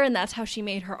cruiser, and that's how she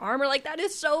made her armor. That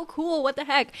is so cool. What the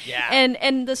heck? Yeah.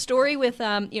 And the story with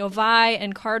Vi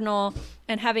and Cardinal,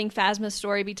 and having Phasma's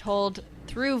story be told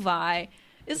through Vi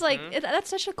is that's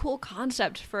such a cool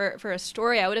concept for a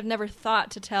story. I would have never thought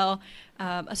to tell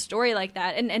a story like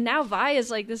that. And now Vi is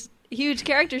this huge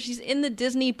character. She's in the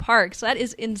Disney parks. That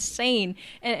is insane.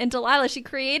 And Delilah, she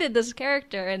created this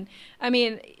character. And I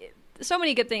mean, so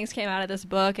many good things came out of this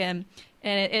book, and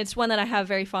it's one that I have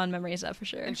very fond memories of for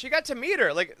sure. And she got to meet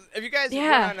her. Like, if you guys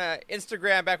went on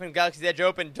Instagram back when Galaxy's Edge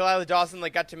opened, Delilah Dawson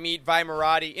got to meet Vi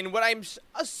Marati in what I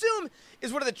assume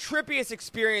is one of the trippiest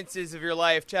experiences of your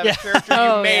life, to have a character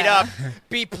you made up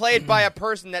be played by a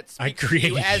person that speaks to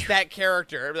you as that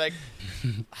character. Like,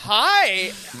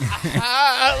 hi,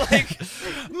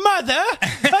 mother,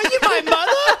 are you my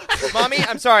mother? Mommy,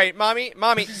 I'm sorry, mommy,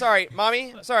 sorry,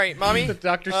 mommy. The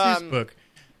Dr. Seuss book.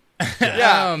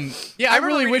 I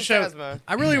really wish Phasma.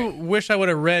 I would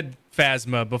have read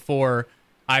Phasma before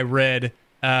I read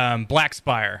Black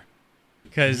Spire,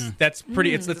 because that's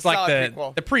pretty. It's like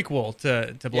the prequel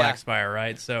to Black Spire,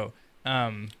 right? So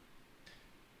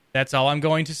that's all I'm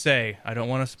going to say. I don't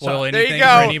want to spoil anything for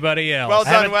anybody else. Well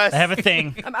done, Wes. I have a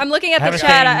thing. I'm looking at the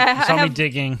chat. I have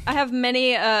digging. I have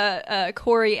many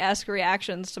Corey-esque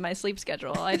reactions to my sleep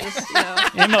schedule. I just,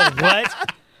 Emma,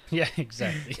 what? Yeah,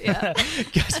 exactly. Yeah.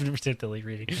 Guys, I'm particularly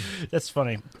reading. That's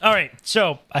funny. All right,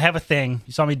 so I have a thing.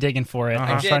 You saw me digging for it.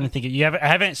 I was trying to think. I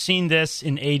haven't seen this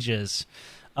in ages.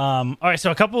 All right,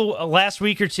 so last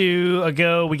week or two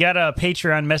ago, we got a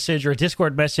Patreon message or a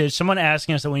Discord message. Someone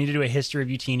asking us that we need to do a History of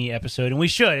Utini episode, and we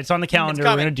should. It's on the calendar.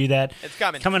 We're going to do that. It's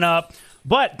coming up.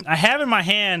 But I have in my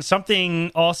hand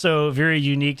something also very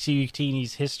unique to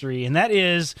Utini's history, and that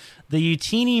is the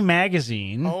Utini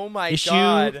magazine. Oh my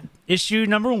God. Issue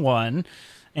number 1.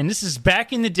 And this is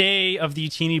back in the day of the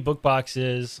Utini book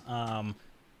boxes.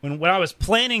 When I was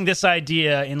planning this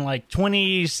idea in like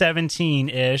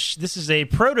 2017-ish, this is a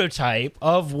prototype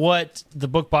of what the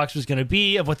book box was going to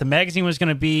be, of what the magazine was going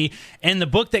to be, and the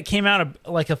book that came out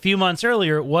like a few months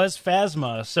earlier was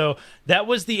Phasma. So that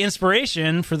was the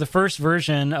inspiration for the first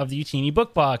version of the Utini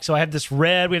book box. So I have this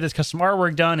red, we have this custom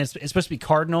artwork done. It's supposed to be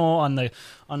cardinal on the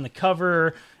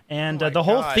cover. And the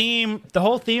whole theme of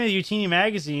the Utini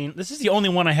magazine, this is the only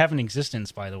one I have in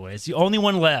existence, by the way. It's the only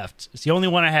one left. It's the only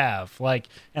one I have. And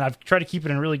I've tried to keep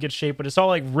it in really good shape, but it's all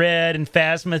like red and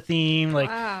Phasma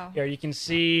themed. Here you can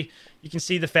see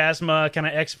the Phasma kind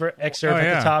of excerpt at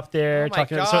the top there. Oh my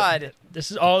God. So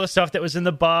this is all the stuff that was in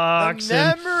the box. The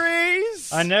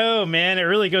memories. I know, man. It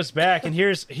really goes back. And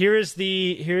here's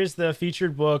the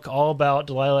featured book all about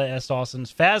Delilah S.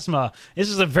 Dawson's Phasma. This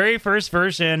is the very first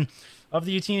version of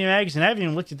the Utini magazine. I haven't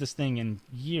even looked at this thing in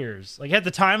years. Like, I had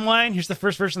the timeline. Here's the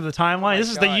first version of the timeline. This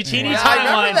is the Utini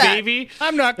timeline, baby.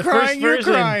 I'm not crying. You're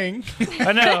crying.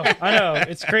 I know.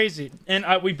 It's crazy. And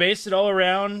we based it all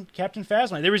around Captain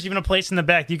Phasma. There was even a place in the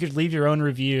back that you could leave your own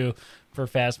review for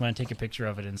Phasma and take a picture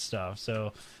of it and stuff.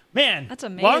 So, man, that's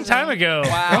amazing. Long time ago.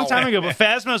 Wow. Long time ago. But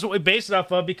Phasma is what we based it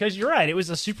off of, because you're right. It was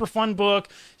a super fun book,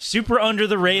 super under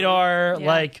the radar.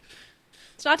 Yeah.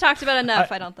 It's not talked about enough,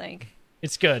 I don't think.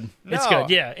 It's good. No. It's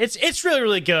good. Yeah, it's really,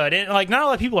 really good. And not a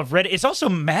lot of people have read it. It's also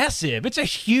massive. It's a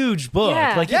huge book.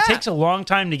 Yeah. It takes a long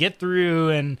time to get through,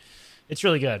 and it's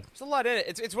really good. There's a lot in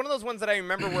it. It's one of those ones that I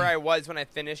remember where I was when I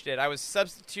finished it. I was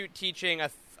substitute teaching a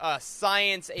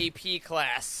science AP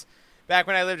class back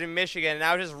when I lived in Michigan, and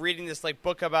I was just reading this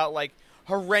book about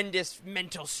horrendous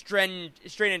mental strain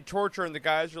and torture, and the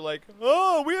guys were like,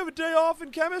 "Oh, we have a day off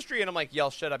in chemistry," and I'm like, "Y'all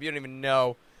shut up! You don't even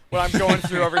know what I'm going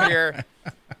through over here."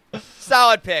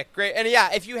 Solid pick. Great. And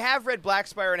yeah, if you have read Black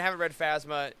Spire and haven't read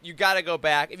Phasma, you got to go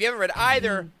back. If you haven't read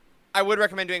either, I would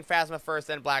recommend doing Phasma first,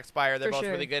 then Black Spire. They're both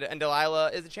really good. And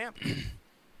Delilah is a champ.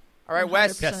 All right, 100%.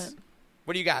 Wes. Yes.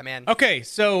 What do you got, man? Okay,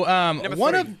 so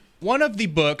one of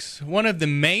the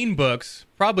main books,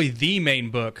 probably the main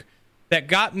book, that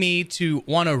got me to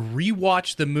want to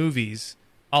rewatch the movies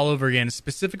all over again,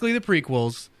 specifically the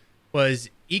prequels, was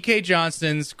E.K.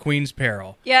 Johnston's Queen's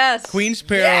Peril. Yes. Queen's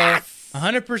Peril,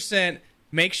 100%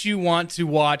 makes you want to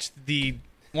watch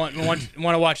want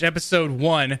to watch episode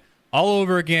 1 all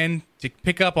over again, to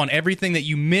pick up on everything that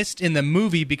you missed in the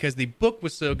movie, because the book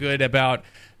was so good about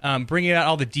bringing out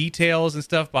all the details and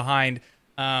stuff behind.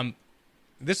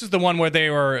 This is the one where they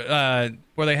were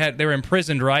they were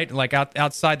imprisoned, right? Like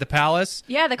outside the palace.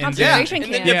 Yeah, the concentration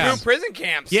camp. In the Naboo prison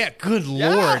camps. Yeah, good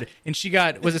lord. And she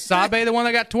was it Sabe the one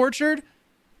that got tortured?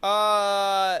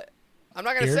 I'm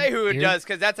not going to say who it does,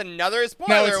 because that's another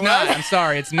spoiler. No, it's not. I'm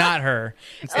sorry. It's not her.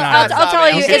 It's not. I'll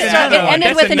tell you. It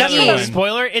ended with an E.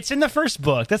 Spoiler. It's in the first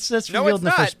book. That's revealed in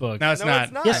the first book. No, it's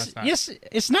not. Yes,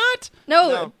 it's not.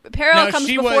 No. Peril comes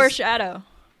before Shadow.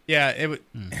 Yeah, it was.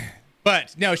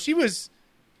 But no, she was.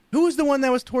 Who was the one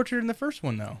that was tortured in the first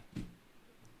one, though?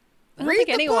 I don't think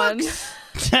anyone.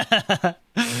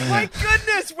 My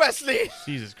goodness, Wesley.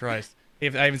 Jesus Christ. I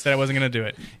even said I wasn't going to do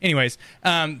it. Anyways,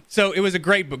 so it was a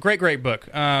great book. Great book.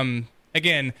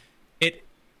 Again,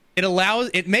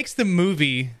 it makes the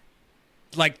movie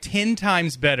like 10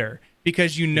 times better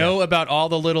because you know about all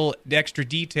the little extra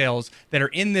details that are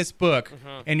in this book,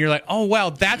 and you're like, oh wow,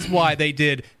 that's why they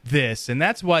did this, and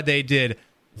that's why they did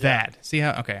that. See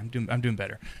how? Okay, I'm doing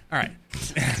better. All right,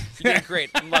 You're doing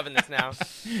great. I'm loving this now.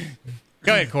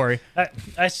 Go ahead, Corey.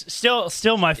 I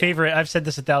still my favorite. I've said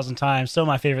this 1,000 times. Still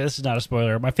my favorite. This is not a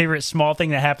spoiler. My favorite small thing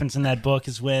that happens in that book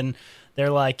is when they're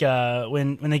like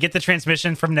when they get the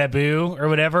transmission from Naboo or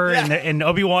whatever, and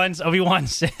Obi-Wan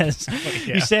says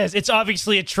he says it's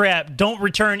obviously a trap. Don't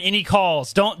return any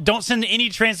calls. Don't send any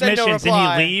transmissions. And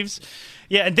he leaves.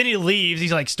 Yeah, and then he leaves.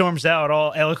 He's like storms out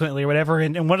all eloquently or whatever.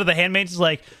 And one of the handmaids is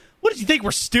like, what did you think?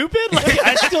 We're stupid? Like,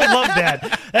 I still love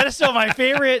that. That is still my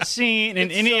favorite scene in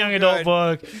any young adult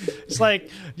book. It's like,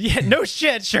 yeah, no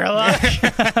shit, Sherlock.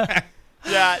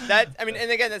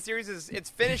 And again, that series it's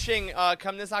finishing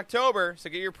come this October, so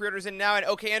get your pre-orders in now. And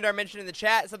OK Andar mentioned in the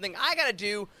chat something I gotta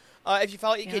do. If you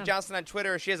follow EK Johnson on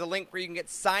Twitter, she has a link where you can get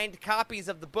signed copies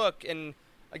of the book. And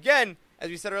again, as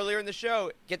we said earlier in the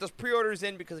show, get those pre-orders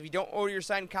in because if you don't order your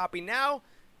signed copy now,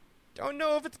 don't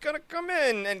know if it's gonna come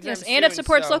in. And it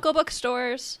supports local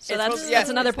bookstores, so that's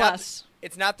another plus.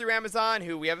 It's not through Amazon,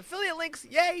 who we have affiliate links.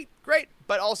 Yay, great!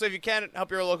 But also, if you can, help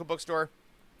your local bookstore.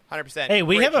 100%. Hey,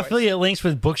 we have affiliate links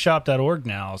with bookshop.org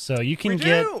now, so you can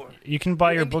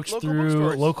buy your books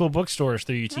through local bookstores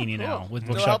through Utini now with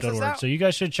bookshop.org. So you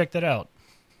guys should check that out.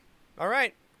 All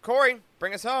right, Corey,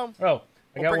 bring us home. Oh,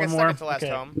 I got bring one us more. Second to last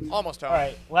home, almost home. All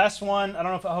right, last one. I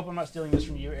hope I'm not stealing this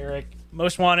from you, Eric.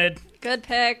 Most Wanted. Good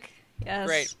pick. Yes.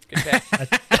 Great. Good pick.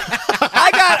 I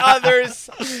got others,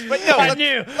 but no.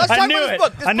 Let's talk about this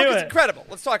book. This book is incredible.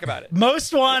 Let's talk about it.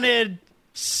 Most Wanted.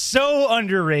 So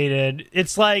underrated.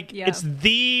 It's like it's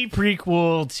the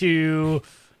prequel to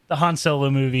the Han Solo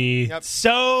movie. Yep.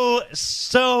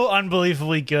 So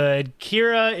unbelievably good.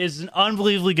 Kira is an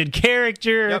unbelievably good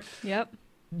character. Yep.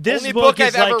 This only book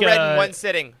is I've ever like read in one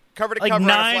sitting, cover to cover on a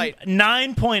flight.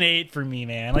 9.8 for me,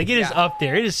 man. Like it is up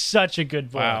there. It is such a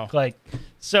good book. Wow. Like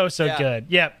so good.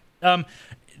 Yeah. A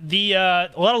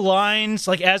lot of lines,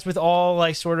 like as with all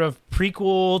like sort of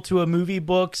prequel to a movie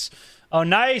books. Oh,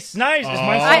 nice. Is mine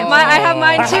I have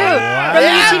mine too. From the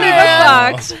Utini book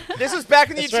box. This was back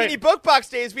in the Utini book box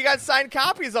days. We got signed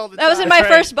copies all the time. That was in my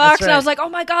first box, and I was like, oh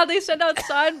my god, they send out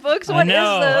signed books. What is this?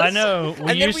 I know.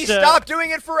 And then we stopped doing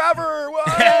it forever.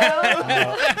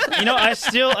 I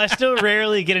still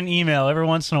rarely get an email every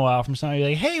once in a while from somebody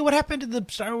like, hey, what happened to the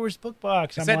Star Wars book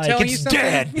box? I'm like, it's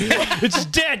dead. It's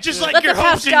dead, just like your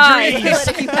hopes and dreams.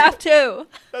 If you have to.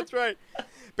 That's right.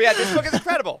 But yeah, this book is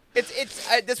incredible.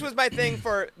 This was my thing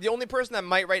for the only person that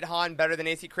might write Han better than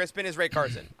A.C. Crispin is Ray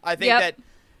Carson. I think that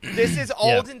this is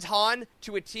Alden's Han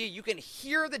to a T. You can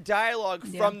hear the dialogue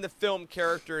from the film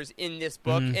characters in this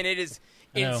book, and it is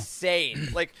insane.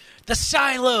 Like the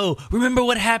silo. Remember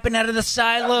what happened out of the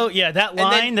silo? Yeah, that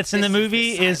line that's in the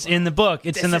movie is in the book.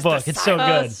 It's in the book. It's so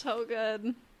good. It's so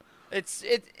good. It's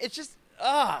just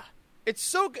it's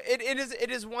so good. It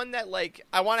is one that like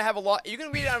I want to have you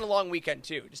can read it on a long weekend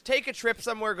too. Just take a trip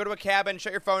somewhere, go to a cabin,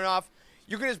 shut your phone off.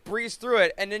 You can just breeze through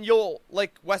it, and then you'll,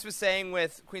 like Wes was saying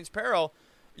with Queen's Peril,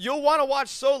 you'll want to watch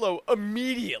Solo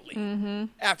immediately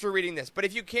after reading this. But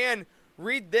if you can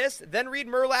read this, then read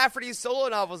Mur Lafferty's solo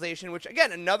novelization, which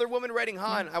again another woman writing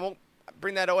Han. I won't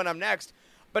bring that one up next,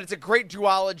 but it's a great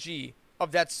duology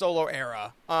of that Solo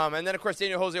era. And then of course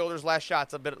Daniel Jose Older's Last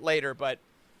Shots a bit later, but.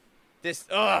 This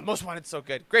Most Wanted so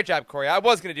good. Great job, Corey. I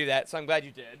was going to do that, so I'm glad you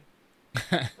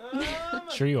did.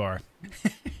 Sure you are.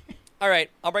 All right,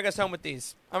 I'll bring us home with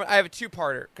these. I have a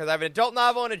two-parter because I have an adult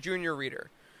novel and a junior reader.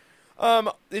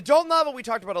 The adult novel we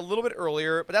talked about a little bit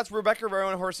earlier, but that's Rebecca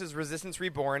Roanhorse's Resistance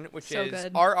Reborn, which so is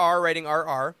good. RR writing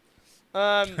RR.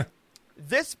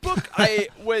 This book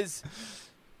was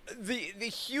the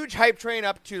huge hype train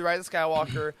up to The Rise of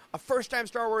Skywalker, a first-time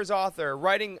Star Wars author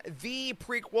writing the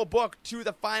prequel book to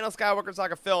the final Skywalker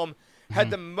Saga film, had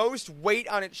the most weight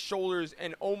on its shoulders,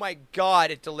 and oh my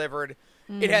god, it delivered.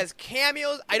 It has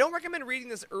cameos. I don't recommend reading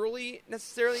this early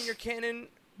necessarily in your canon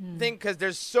thing because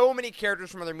there's so many characters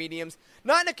from other mediums,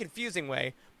 not in a confusing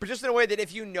way, but just in a way that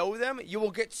if you know them, you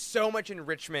will get so much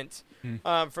enrichment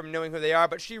from knowing who they are.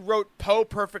 But she wrote Poe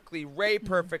perfectly, Rey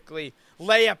perfectly,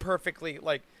 Leia perfectly.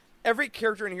 Like, every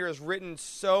character in here is written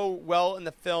so well in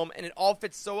the film, and it all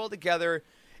fits so well together.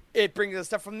 It brings in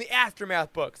stuff from the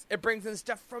Aftermath books. It brings in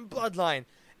stuff from Bloodline.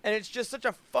 And it's just such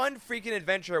a fun freaking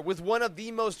adventure with one of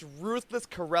the most ruthless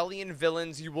Corellian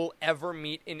villains you will ever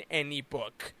meet in any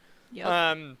book. Yep.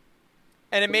 And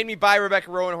it made me buy Rebecca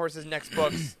Roanhorse's next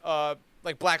books,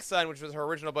 like Black Sun, which was her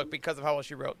original book, because of how well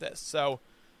she wrote this. So,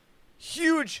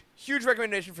 huge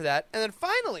recommendation for that. And then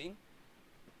finally,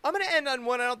 I'm going to end on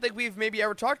one I don't think we've maybe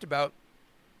ever talked about.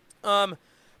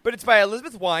 But it's by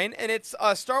Elizabeth Wein, and it's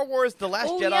Star Wars The Last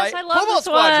Jedi. Yes, I love Cobalt this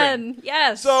Squadron. one.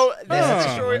 Yes. So this is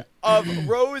the story of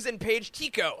Rose and Paige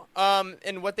Tico,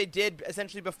 and what they did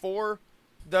essentially before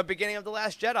the beginning of The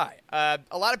Last Jedi.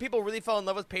 A lot of people really fell in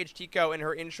love with Paige Tico in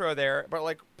her intro there, but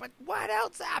what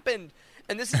else happened?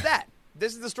 And this is that.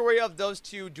 This is the story of those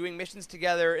two doing missions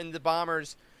together in the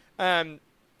bombers. And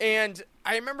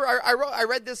I remember I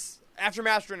read this after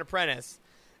Master and Apprentice,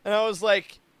 and I was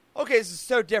like, okay, this is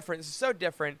so different. This is so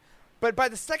different. But by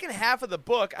the second half of the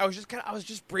book, I was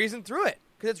just breezing through it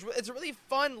because it's a really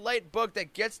fun, light book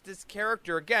that gets this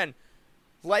character again,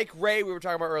 like Rey we were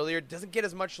talking about earlier, doesn't get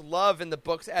as much love in the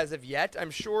books as of yet.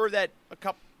 I'm sure that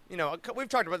we've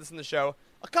talked about this in the show.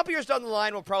 A couple years down the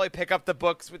line, we'll probably pick up the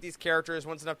books with these characters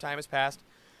once enough time has passed.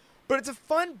 But it's a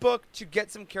fun book to get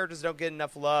some characters that don't get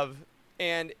enough love,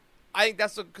 and I think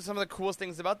that's some of the coolest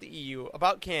things about the EU,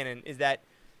 about canon, is that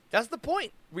that's the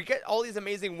point. We get all these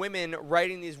amazing women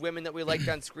writing these women that we liked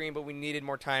on screen, but we needed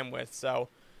more time with. So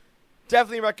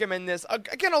definitely recommend this.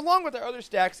 Again, along with our other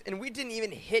stacks, and we didn't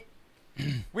hit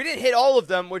all of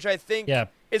them, which I think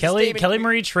is Kelly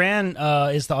Marie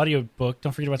Tran is the audiobook.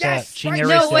 Don't forget about that. She right.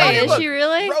 narrates No way, the is she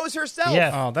really? Rose herself.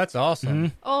 Yeah. Oh, that's awesome.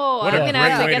 Mm-hmm. Oh, What I'm a gonna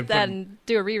great have to way get to that put- and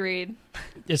do a reread.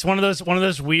 It's one of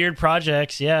those weird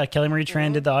projects. Yeah, Kelly Marie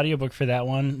Tran did the audiobook for that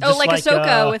one. Oh, Just like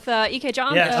Ahsoka with E.K.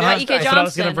 Johnston. yeah, Not E.K. that's what I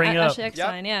was Johnston. gonna bring up. Ashley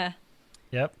Eckstein, yeah.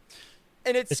 Yep.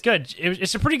 And It's good.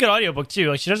 It's a pretty good audiobook too.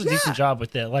 Like she does a decent job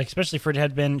with it. Like especially for it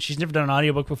had been, she's never done an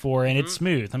audiobook before, and it's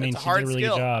smooth. I mean, It's a she hard did a really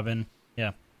skill. good job, and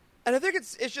yeah. And I think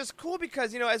it's just cool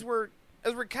because as we're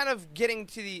kind of getting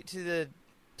to the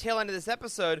tail end of this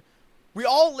episode, we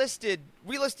listed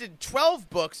 12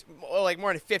 books, like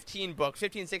more than 15 books,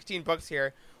 15, 16 books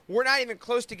here. We're not even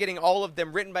close to getting all of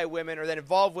them written by women or that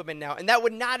involve women now, and that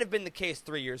would not have been the case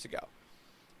 3 years ago.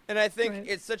 And I think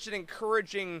it's such an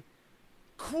encouraging,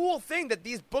 cool thing that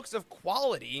these books of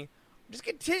quality just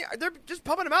continue. They're just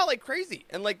pumping them out like crazy,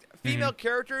 and like female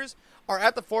characters are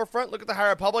at the forefront. Look at the High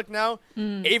Republic now.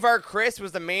 Avar Kriss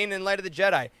was the main in Light of the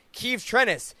Jedi. Keeve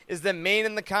Trennis is the main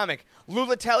in the comic.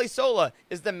 Lula Talisola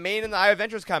is the main in the Eye of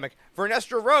Vengeance comic.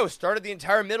 Vernestra Rose started the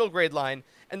entire middle grade line.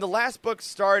 And the last book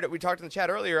starred, we talked in the chat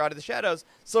earlier, Out of the Shadows,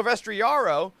 Sylvester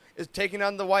Yarrow is taking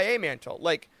on the YA mantle.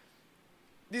 Like,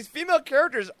 these female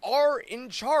characters are in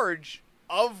charge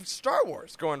of Star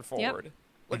Wars going forward.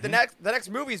 Like, the next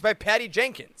movie is by Patty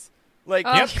Jenkins. Like,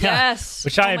 yes.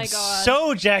 Which I am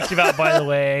so jacked about, by the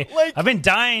way. Like- I've been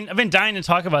dying to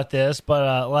talk about this, but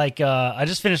I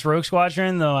just finished Rogue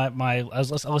Squadron. Though I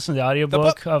was listening to the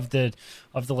audiobook of the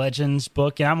Legends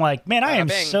book, and I'm like, man, I am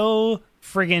so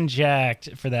friggin'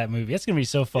 jacked for that movie. It's gonna be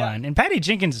so fun. And Patty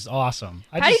Jenkins is awesome.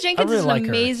 Patty Jenkins really is like an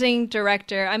her. amazing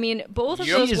director. I mean, both of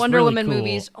She those is Wonder really Woman cool.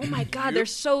 movies. Oh my god, they're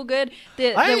so good.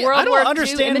 The I World War don't II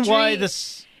understand imagery. why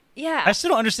this. Yeah, I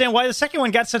still don't understand why the second one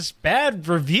got such bad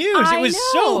reviews. I it was know.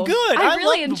 so good. I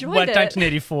really loved enjoyed it.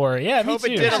 1984. Yeah, me COVID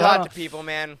too. did a So- lot to people,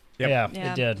 man. Yeah,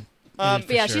 Yeah. it did. but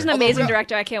yeah, she's an amazing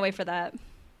director. I can't wait for that.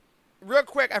 Real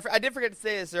quick, I did forget to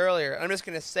say this earlier. I'm just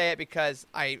going to say it because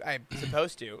I'm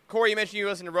supposed to. Corey, you mentioned you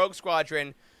listen to Rogue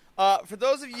Squadron. For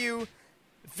those of you,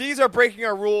 these are breaking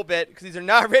our rule a bit because these are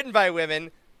not written by women.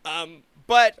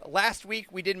 But last week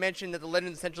we did mention that the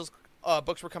Legends Essentials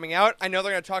books were coming out. I know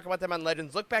they're going to talk about them on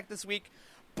Legends Look Back this week.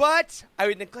 But I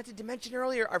neglected to mention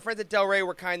earlier, our friends at Del Rey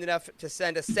were kind enough to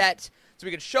send a set so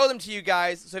we could show them to you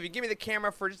guys. So if you give me the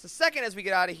camera for just a second as we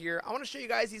get out of here, I want to show you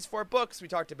guys these 4 books we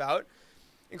talked about,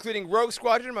 including Rogue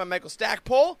Squadron by Michael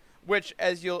Stackpole, which,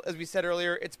 as we said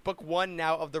earlier, it's book 1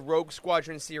 now of the Rogue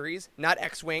Squadron series, not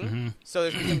X-Wing. So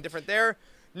there's something different there.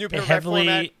 New paperback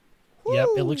format. Yep,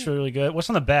 it looks really good. What's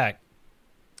on the back?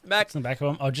 What's on the back of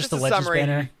them? Oh, just the a Legends summary.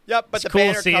 banner. Yep, but It's the cool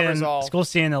banner covers all. It's cool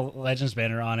seeing the Legends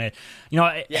banner on it. You know,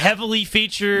 it heavily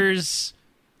features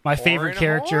my favorite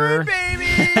character. Horn, baby!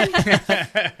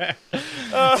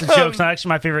 It's a joke. It's not actually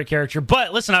my favorite character.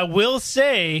 But listen, I will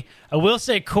say,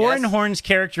 Corin Horn's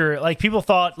character, like people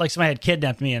thought like somebody had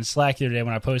kidnapped me in Slack the other day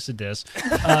when I posted this.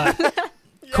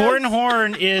 Corin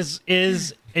Horn is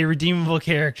a redeemable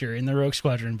character in the Rogue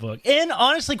Squadron book. And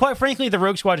honestly, quite frankly, the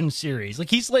Rogue Squadron series. Like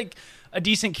he's like a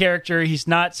decent character. He's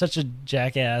not such a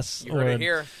jackass You heard it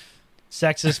here.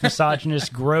 Sexist,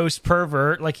 misogynist, gross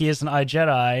pervert like he is an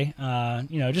iJedi.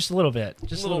 You know, just a little bit.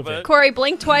 Just a little bit. Corey,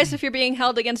 blink twice if you're being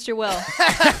held against your will.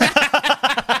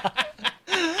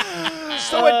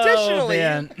 So additionally,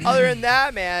 finally, man. other than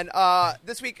that, man,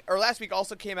 last week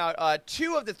also came out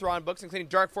 2 of the Thrawn books, including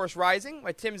Dark Force Rising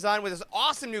by Tim Zahn with this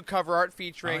awesome new cover art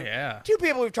featuring 2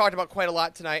 people we've talked about quite a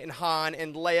lot tonight, in Han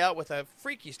and Leia, with a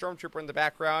freaky stormtrooper in the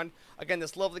background. Again,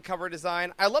 this lovely cover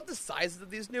design. I love the sizes of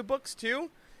these new books too.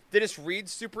 They just read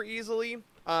super easily,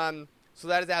 so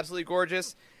that is absolutely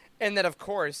gorgeous. And then, of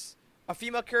course, a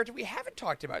female character we haven't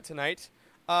talked about tonight,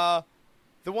 the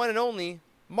one and only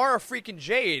Mara freaking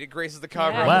Jade graces the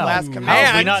cover of The Last Command. How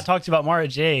have we not talked about Mara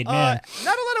Jade, man?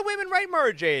 Not a lot of women write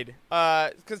Mara Jade,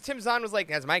 because Tim Zahn was like,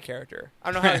 that's my character.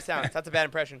 I don't know how it sounds. That's a bad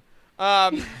impression.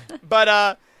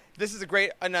 But this is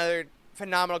another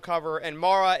phenomenal cover, and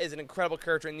Mara is an incredible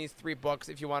character in these 3 books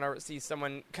if you want to see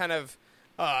someone kind of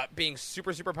being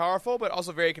super, super powerful, but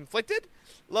also very conflicted.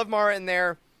 Love Mara in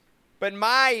there. But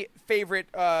my favorite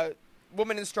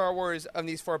woman in Star Wars of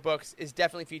these 4 books is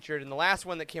definitely featured in the last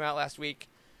one that came out last week,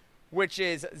 which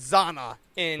is Zana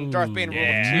in Darth Bane Rule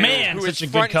of 2. Man, who such is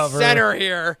a front good cover. and center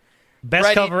here.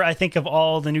 Best cover, I think, of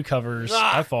all the new covers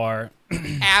by far.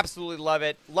 Absolutely love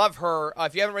it. Love her.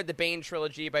 If you haven't read the Bane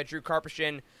trilogy by Drew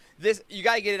Karpyshyn, you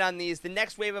got to get it on these. The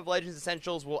next wave of Legends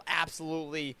Essentials will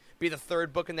absolutely be the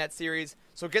 3rd book in that series.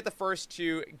 So get the first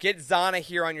 2. Get Zana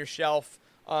here on your shelf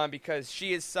because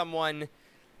she is someone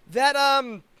that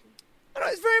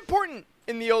is very important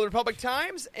in the Old Republic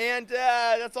times. And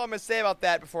that's all I'm going to say about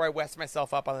that before I west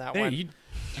myself up on that one. I need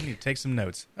to take some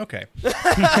notes. Okay.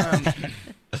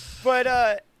 But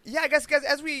I guess, guys,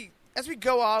 as we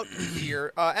go out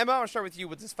here, Emma, I want to start with you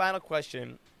with this final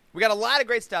question. We got a lot of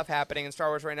great stuff happening in Star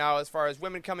Wars right now as far as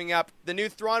women coming up. The new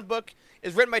Thrawn book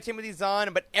is written by Timothy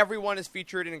Zahn, but everyone has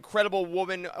featured an incredible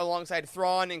woman alongside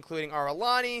Thrawn, including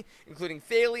Aralani, including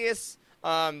Thalius.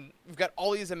 We've got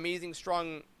all these amazing,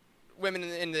 strong women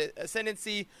in the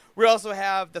Ascendancy. We also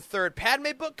have the 3rd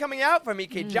Padme book coming out from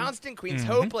E.K. Johnston, Queen's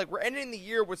Hope. Like, we're ending the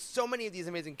year with so many of these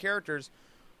amazing characters.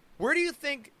 Where do you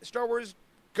think Star Wars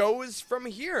goes from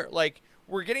here? Like,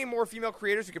 we're getting more female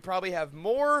creators. We could probably have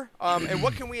more. And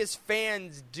what can we as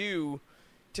fans do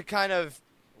to kind of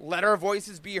let our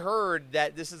voices be heard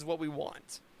that this is what we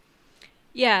want?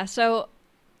 Yeah, so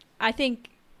I think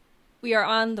we are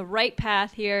on the right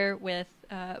path here with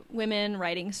women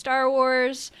writing Star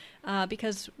Wars,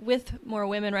 because with more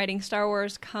women writing Star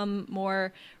Wars come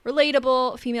more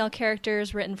relatable female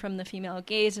characters written from the female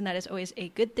gaze, and that is always a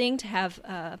good thing to have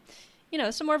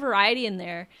some more variety in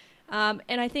there. And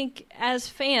I think as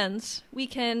fans, we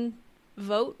can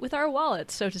vote with our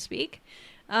wallets, so to speak.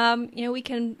 We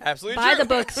can buy the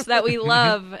books that we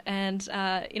love and,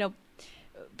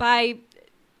 buy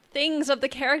things of the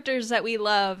characters that we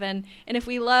love. And if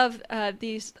we love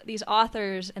these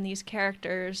authors and these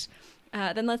characters,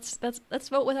 then let's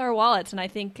vote with our wallets. And I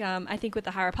think with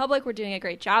the High Republic, we're doing a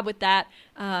great job with that.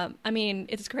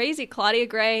 It's crazy. Claudia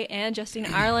Gray and Justine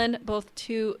Ireland, both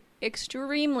 2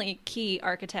 extremely key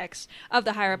architects of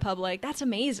the High Republic. That's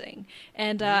amazing.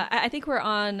 And I think we're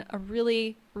on a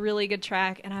really, really good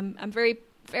track. And I'm very,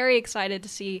 very excited to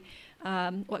see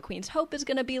what Queen's Hope is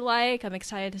going to be like. I'm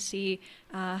excited to see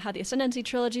how the Ascendancy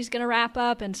trilogy is going to wrap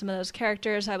up and some of those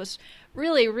characters. I was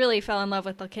really, really fell in love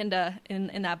with Lakinda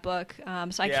in that book.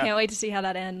 So I can't wait to see how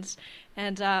that ends.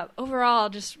 And overall,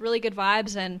 just really good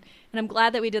vibes. And I'm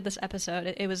glad that we did this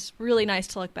episode. It was really nice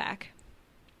to look back.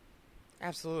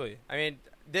 Absolutely.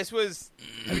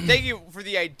 Thank you for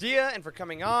the idea and for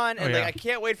coming on. And I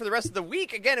can't wait for the rest of the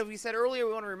week. Again, as we said earlier,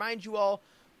 we want to remind you all,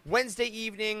 Wednesday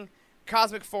evening,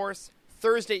 Cosmic Force.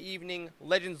 Thursday evening,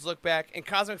 Legends Look Back. And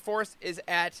Cosmic Force is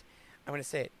at, I'm going to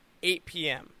say it, 8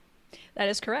 p.m. That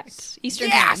is correct. Eastern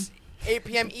time. 8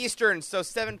 p.m. Eastern, so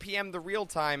 7 p.m. the real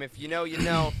time. If you know, you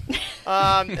know.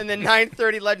 And then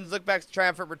 9:30, Legends Look Back's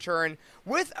Triumphant Return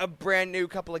with a brand new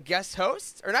couple of guest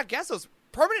hosts. Or not guest hosts,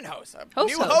 permanent hosts.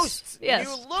 New hosts. Yes.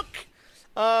 New look.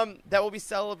 That will be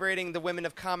celebrating the women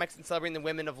of comics and celebrating the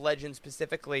women of Legends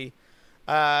specifically.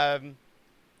 I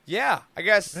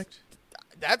guess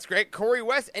that's great. Corey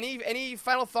West, any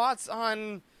final thoughts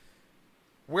on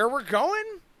where we're going?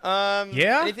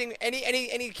 Anything?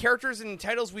 Any characters and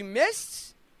titles we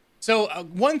missed? So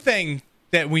one thing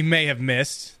that we may have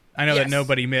missed, I know that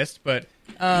nobody missed, but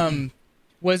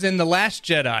was in The Last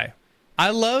Jedi. I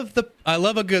love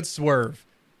a good swerve,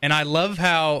 and I love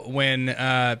how when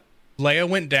Leia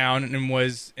went down and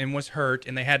was hurt,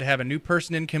 and they had to have a new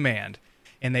person in command,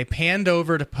 and they panned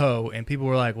over to Poe, and people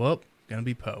were like, "Well, gonna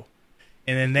be Poe,"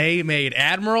 and then they made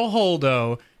Admiral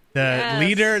Holdo the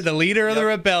leader of the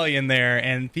rebellion there,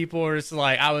 and people were just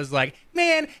like, I was like,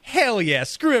 man, hell yeah,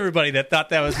 screw everybody that thought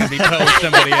that was going to be Poe or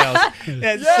somebody else.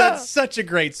 That's such a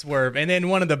great swerve. And then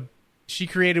one of the she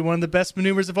created one of the best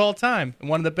maneuvers of all time and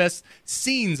one of the best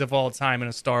scenes of all time in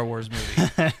a Star Wars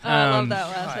movie. I love that,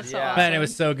 Wes. That's so awesome. Man, it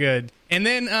was so good. And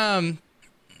then,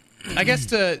 I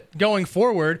guess going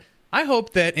forward, I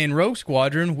hope that in Rogue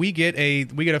Squadron we get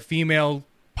a female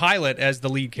pilot as the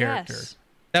lead character. Yes.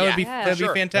 That'd be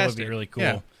sure. fantastic. That would be really cool.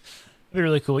 Yeah. That'd be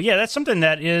really cool. Yeah, that's something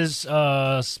that is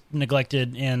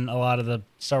neglected in a lot of the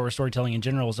Star Wars storytelling in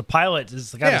general. Is a pilot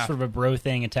is got a sort of a bro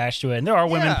thing attached to it, and there are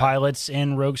women pilots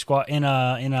in Rogue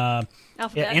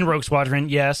in Rogue Squadron.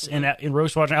 Yes, in Rogue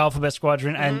Squadron, Alphabet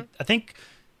Squadron, and I think.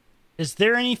 Is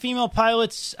there any female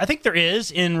pilots? I think there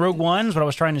is in Rogue One. Is what I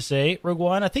was trying to say. Rogue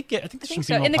One. I think there's some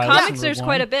female in the pilots comics, there's Rogue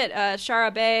quite One. a bit.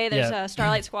 Shara Bay. There's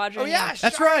Starlight Squadron. Oh yeah,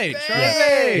 That's Shara right. Bay. Shara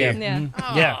Bay. Yeah. Yeah.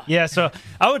 Mhm. Yeah. So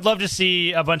I would love to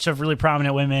see a bunch of really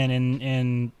prominent women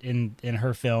in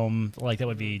her film. Like that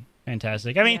would be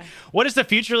fantastic. I mean, what does the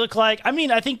future look like? I mean,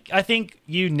 I think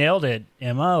you nailed it,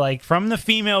 Emma. Like from the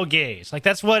female gaze, like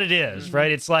that's what it is,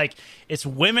 right? It's like it's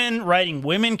women writing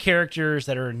women characters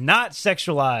that are not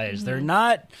sexualized. They're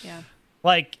not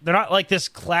like this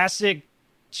classic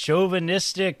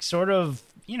chauvinistic sort of,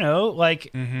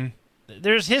 like.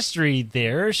 There's history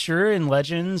there, sure, in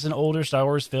legends and older Star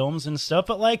Wars films and stuff,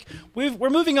 but like we're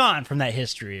moving on from that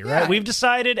history, right? Yeah. We've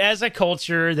decided as a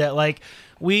culture that like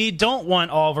we don't want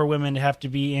all of our women to have to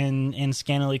be in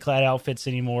scantily clad outfits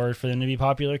anymore for them to be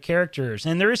popular characters,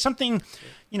 and there is something,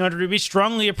 to be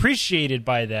strongly appreciated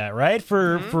by that, right?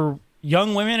 For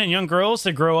young women and young girls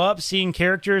to grow up seeing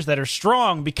characters that are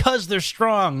strong because they're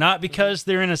strong, not because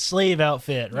they're in a slave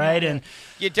outfit, right? And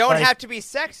You don't have to be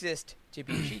sexist to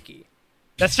be cheeky.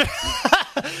 that's right.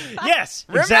 Yes.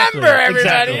 Remember, exactly,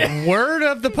 everybody. exactly. Word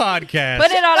of the podcast. Put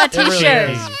it on a It really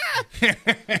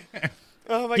t-shirt. is.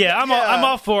 Oh my Yeah, God.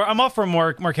 I'm all for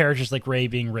more characters like Rey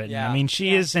being written. Yeah. I mean,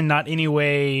 she is in not any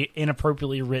way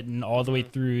inappropriately written all the way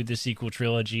through the sequel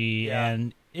trilogy,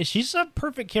 and she's a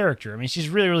perfect character. I mean, she's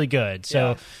really, really good.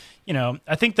 So,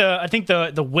 I think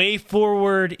the way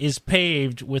forward is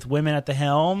paved with women at the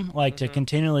helm, like to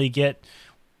continually get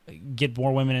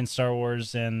more women in Star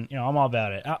Wars, and I'm all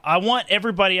about it. I want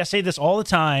everybody. I say this all the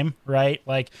time, right?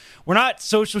 Like we're not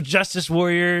social justice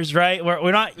warriors, right?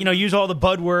 We're not use all the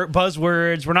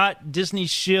buzzwords. We're not Disney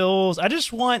shills. I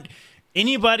just want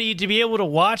anybody to be able to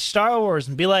watch Star Wars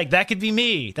and be like, that could be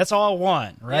me. That's all I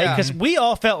want, right? Because we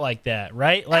all felt like that,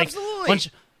 right? Like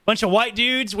Absolutely. bunch of white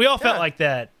dudes. We all felt like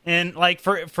that, and like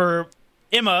for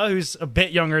Emma, who's a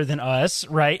bit younger than us,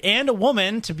 right, and a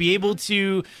woman to be able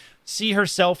to see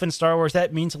herself in Star Wars,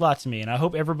 that means a lot to me, and I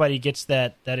hope everybody gets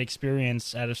that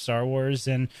experience out of Star Wars.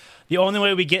 And the only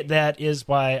way we get that is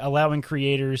by allowing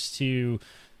creators to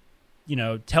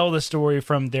tell the story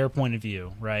from their point of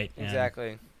view, right?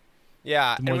 Exactly.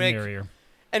 Yeah, The more the merrier.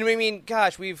 And we mean,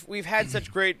 gosh, we've had such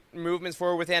great movements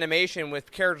forward with animation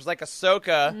with characters like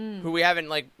Ahsoka, who we haven't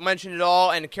mentioned at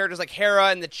all, and characters like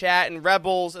Hera in the chat and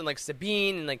Rebels and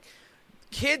Sabine, and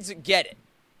kids get it.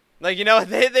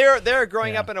 They're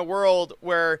growing up in a world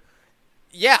where,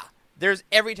 there's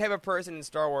every type of person in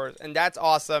Star Wars, and that's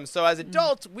awesome. So as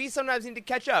adults, we sometimes need to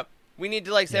catch up. We need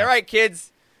to say, all right,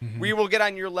 kids, we will get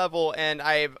on your level, and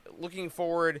I'm looking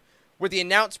forward with the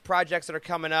announced projects that are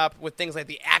coming up with things like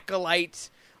the Acolyte,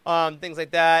 things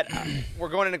like that. We're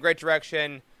going in a great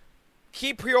direction.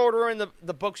 Keep pre-ordering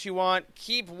the books you want.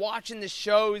 Keep watching the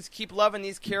shows. Keep loving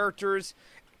these characters.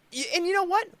 And you know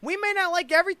what? We may not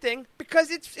like everything because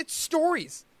it's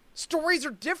stories. Stories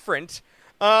are different,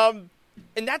 and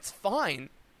that's fine.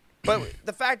 But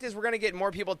the fact is, we're going to get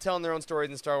more people telling their own stories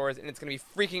in Star Wars, and it's going to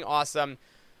be freaking awesome.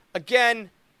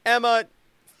 Again, Emma,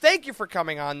 thank you for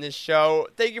coming on this show.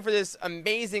 Thank you for this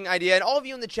amazing idea. And all of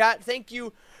you in the chat, thank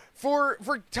you for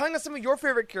telling us some of your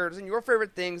favorite characters and your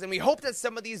favorite things. And we hope that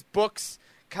some of these books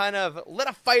kind of lit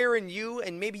a fire in you,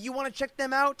 and maybe you want to check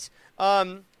them out.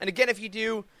 And again, if you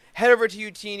do, head over to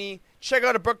Youtini, check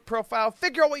out a book profile,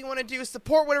 figure out what you want to do,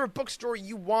 support whatever bookstore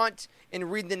you want,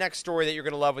 and read the next story that you're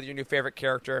going to love with your new favorite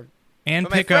character. And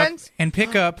But my pick up friends-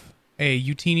 a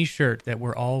Youtini shirt that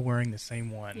we're all wearing the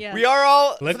same one. Yeah. We are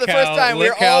all, Look for the first how- time, we're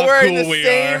look all how wearing cool the we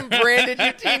same are. branded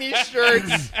Youtini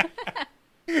shirts.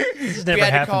 This has We never had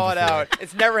to happened call it before. out.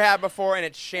 It's never happened before, and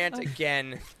it shan't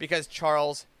again because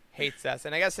Charles hates us.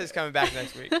 And I guess he's coming back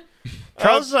next week.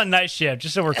 Charles is on night shift,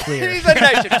 just so we're clear. He's on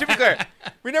night shift, to be clear.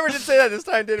 We never did say that this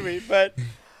time, did we? But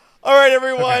all right,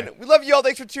 everyone. Okay. We love you all.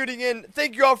 Thanks for tuning in.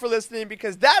 Thank you all for listening,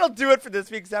 because that'll do it for this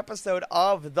week's episode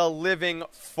of The Living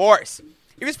Force.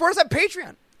 If you support us on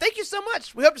Patreon, thank you so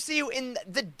much. We hope to see you in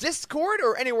the Discord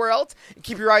or anywhere else. And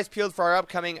keep your eyes peeled for our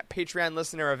upcoming Patreon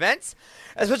listener events.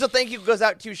 A special thank you goes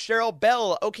out to Cheryl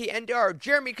Bell, OK Endar,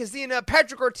 Jeremy Kazina,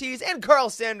 Patrick Ortiz, and Carl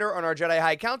Sander on our Jedi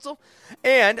High Council,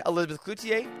 and Elizabeth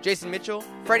Cloutier, Jason Mitchell,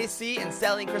 Freddie C., and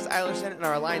Sally and Chris Eilerson in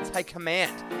our Alliance High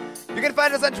Command. You can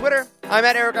find us on Twitter. I'm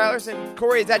at Eric Eilerson.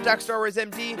 Corey is at Doc Star Wars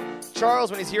MD.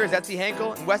 Charles, when he's here, is at C.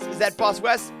 Hankel. And Wes is at Boss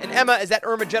Wes. And Emma is at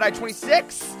Irma Jedi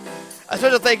 26. A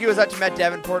special thank you goes out to Matt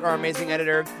Davenport, our amazing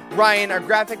editor. Ryan, our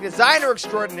graphic designer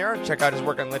extraordinaire. Check out his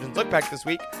work on Legends Look Back this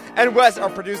week. And Wes, our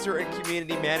producer and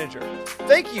community manager.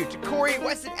 Thank you to Corey,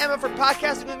 Wes, and Emma for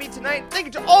podcasting with me tonight. Thank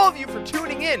you to all of you for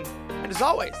tuning in. And as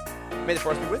always, may the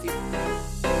Force be with you.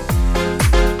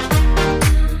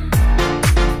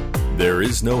 There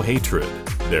is no hatred,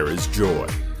 there is joy.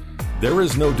 There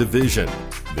is no division,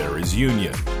 there is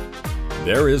union.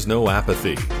 There is no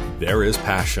apathy, there is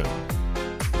passion.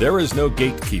 There is no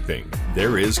gatekeeping,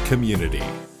 there is community.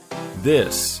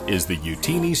 This is the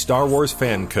Youtini Star Wars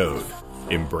Fan Code.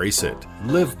 Embrace it,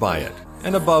 live by it,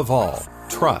 and above all,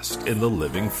 trust in the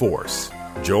living Force.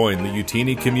 Join the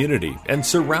Youtini community and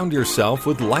surround yourself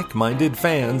with like-minded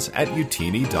fans at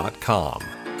youtini.com.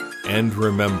 And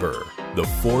remember, the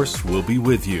Force will be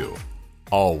with you,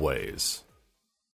 always.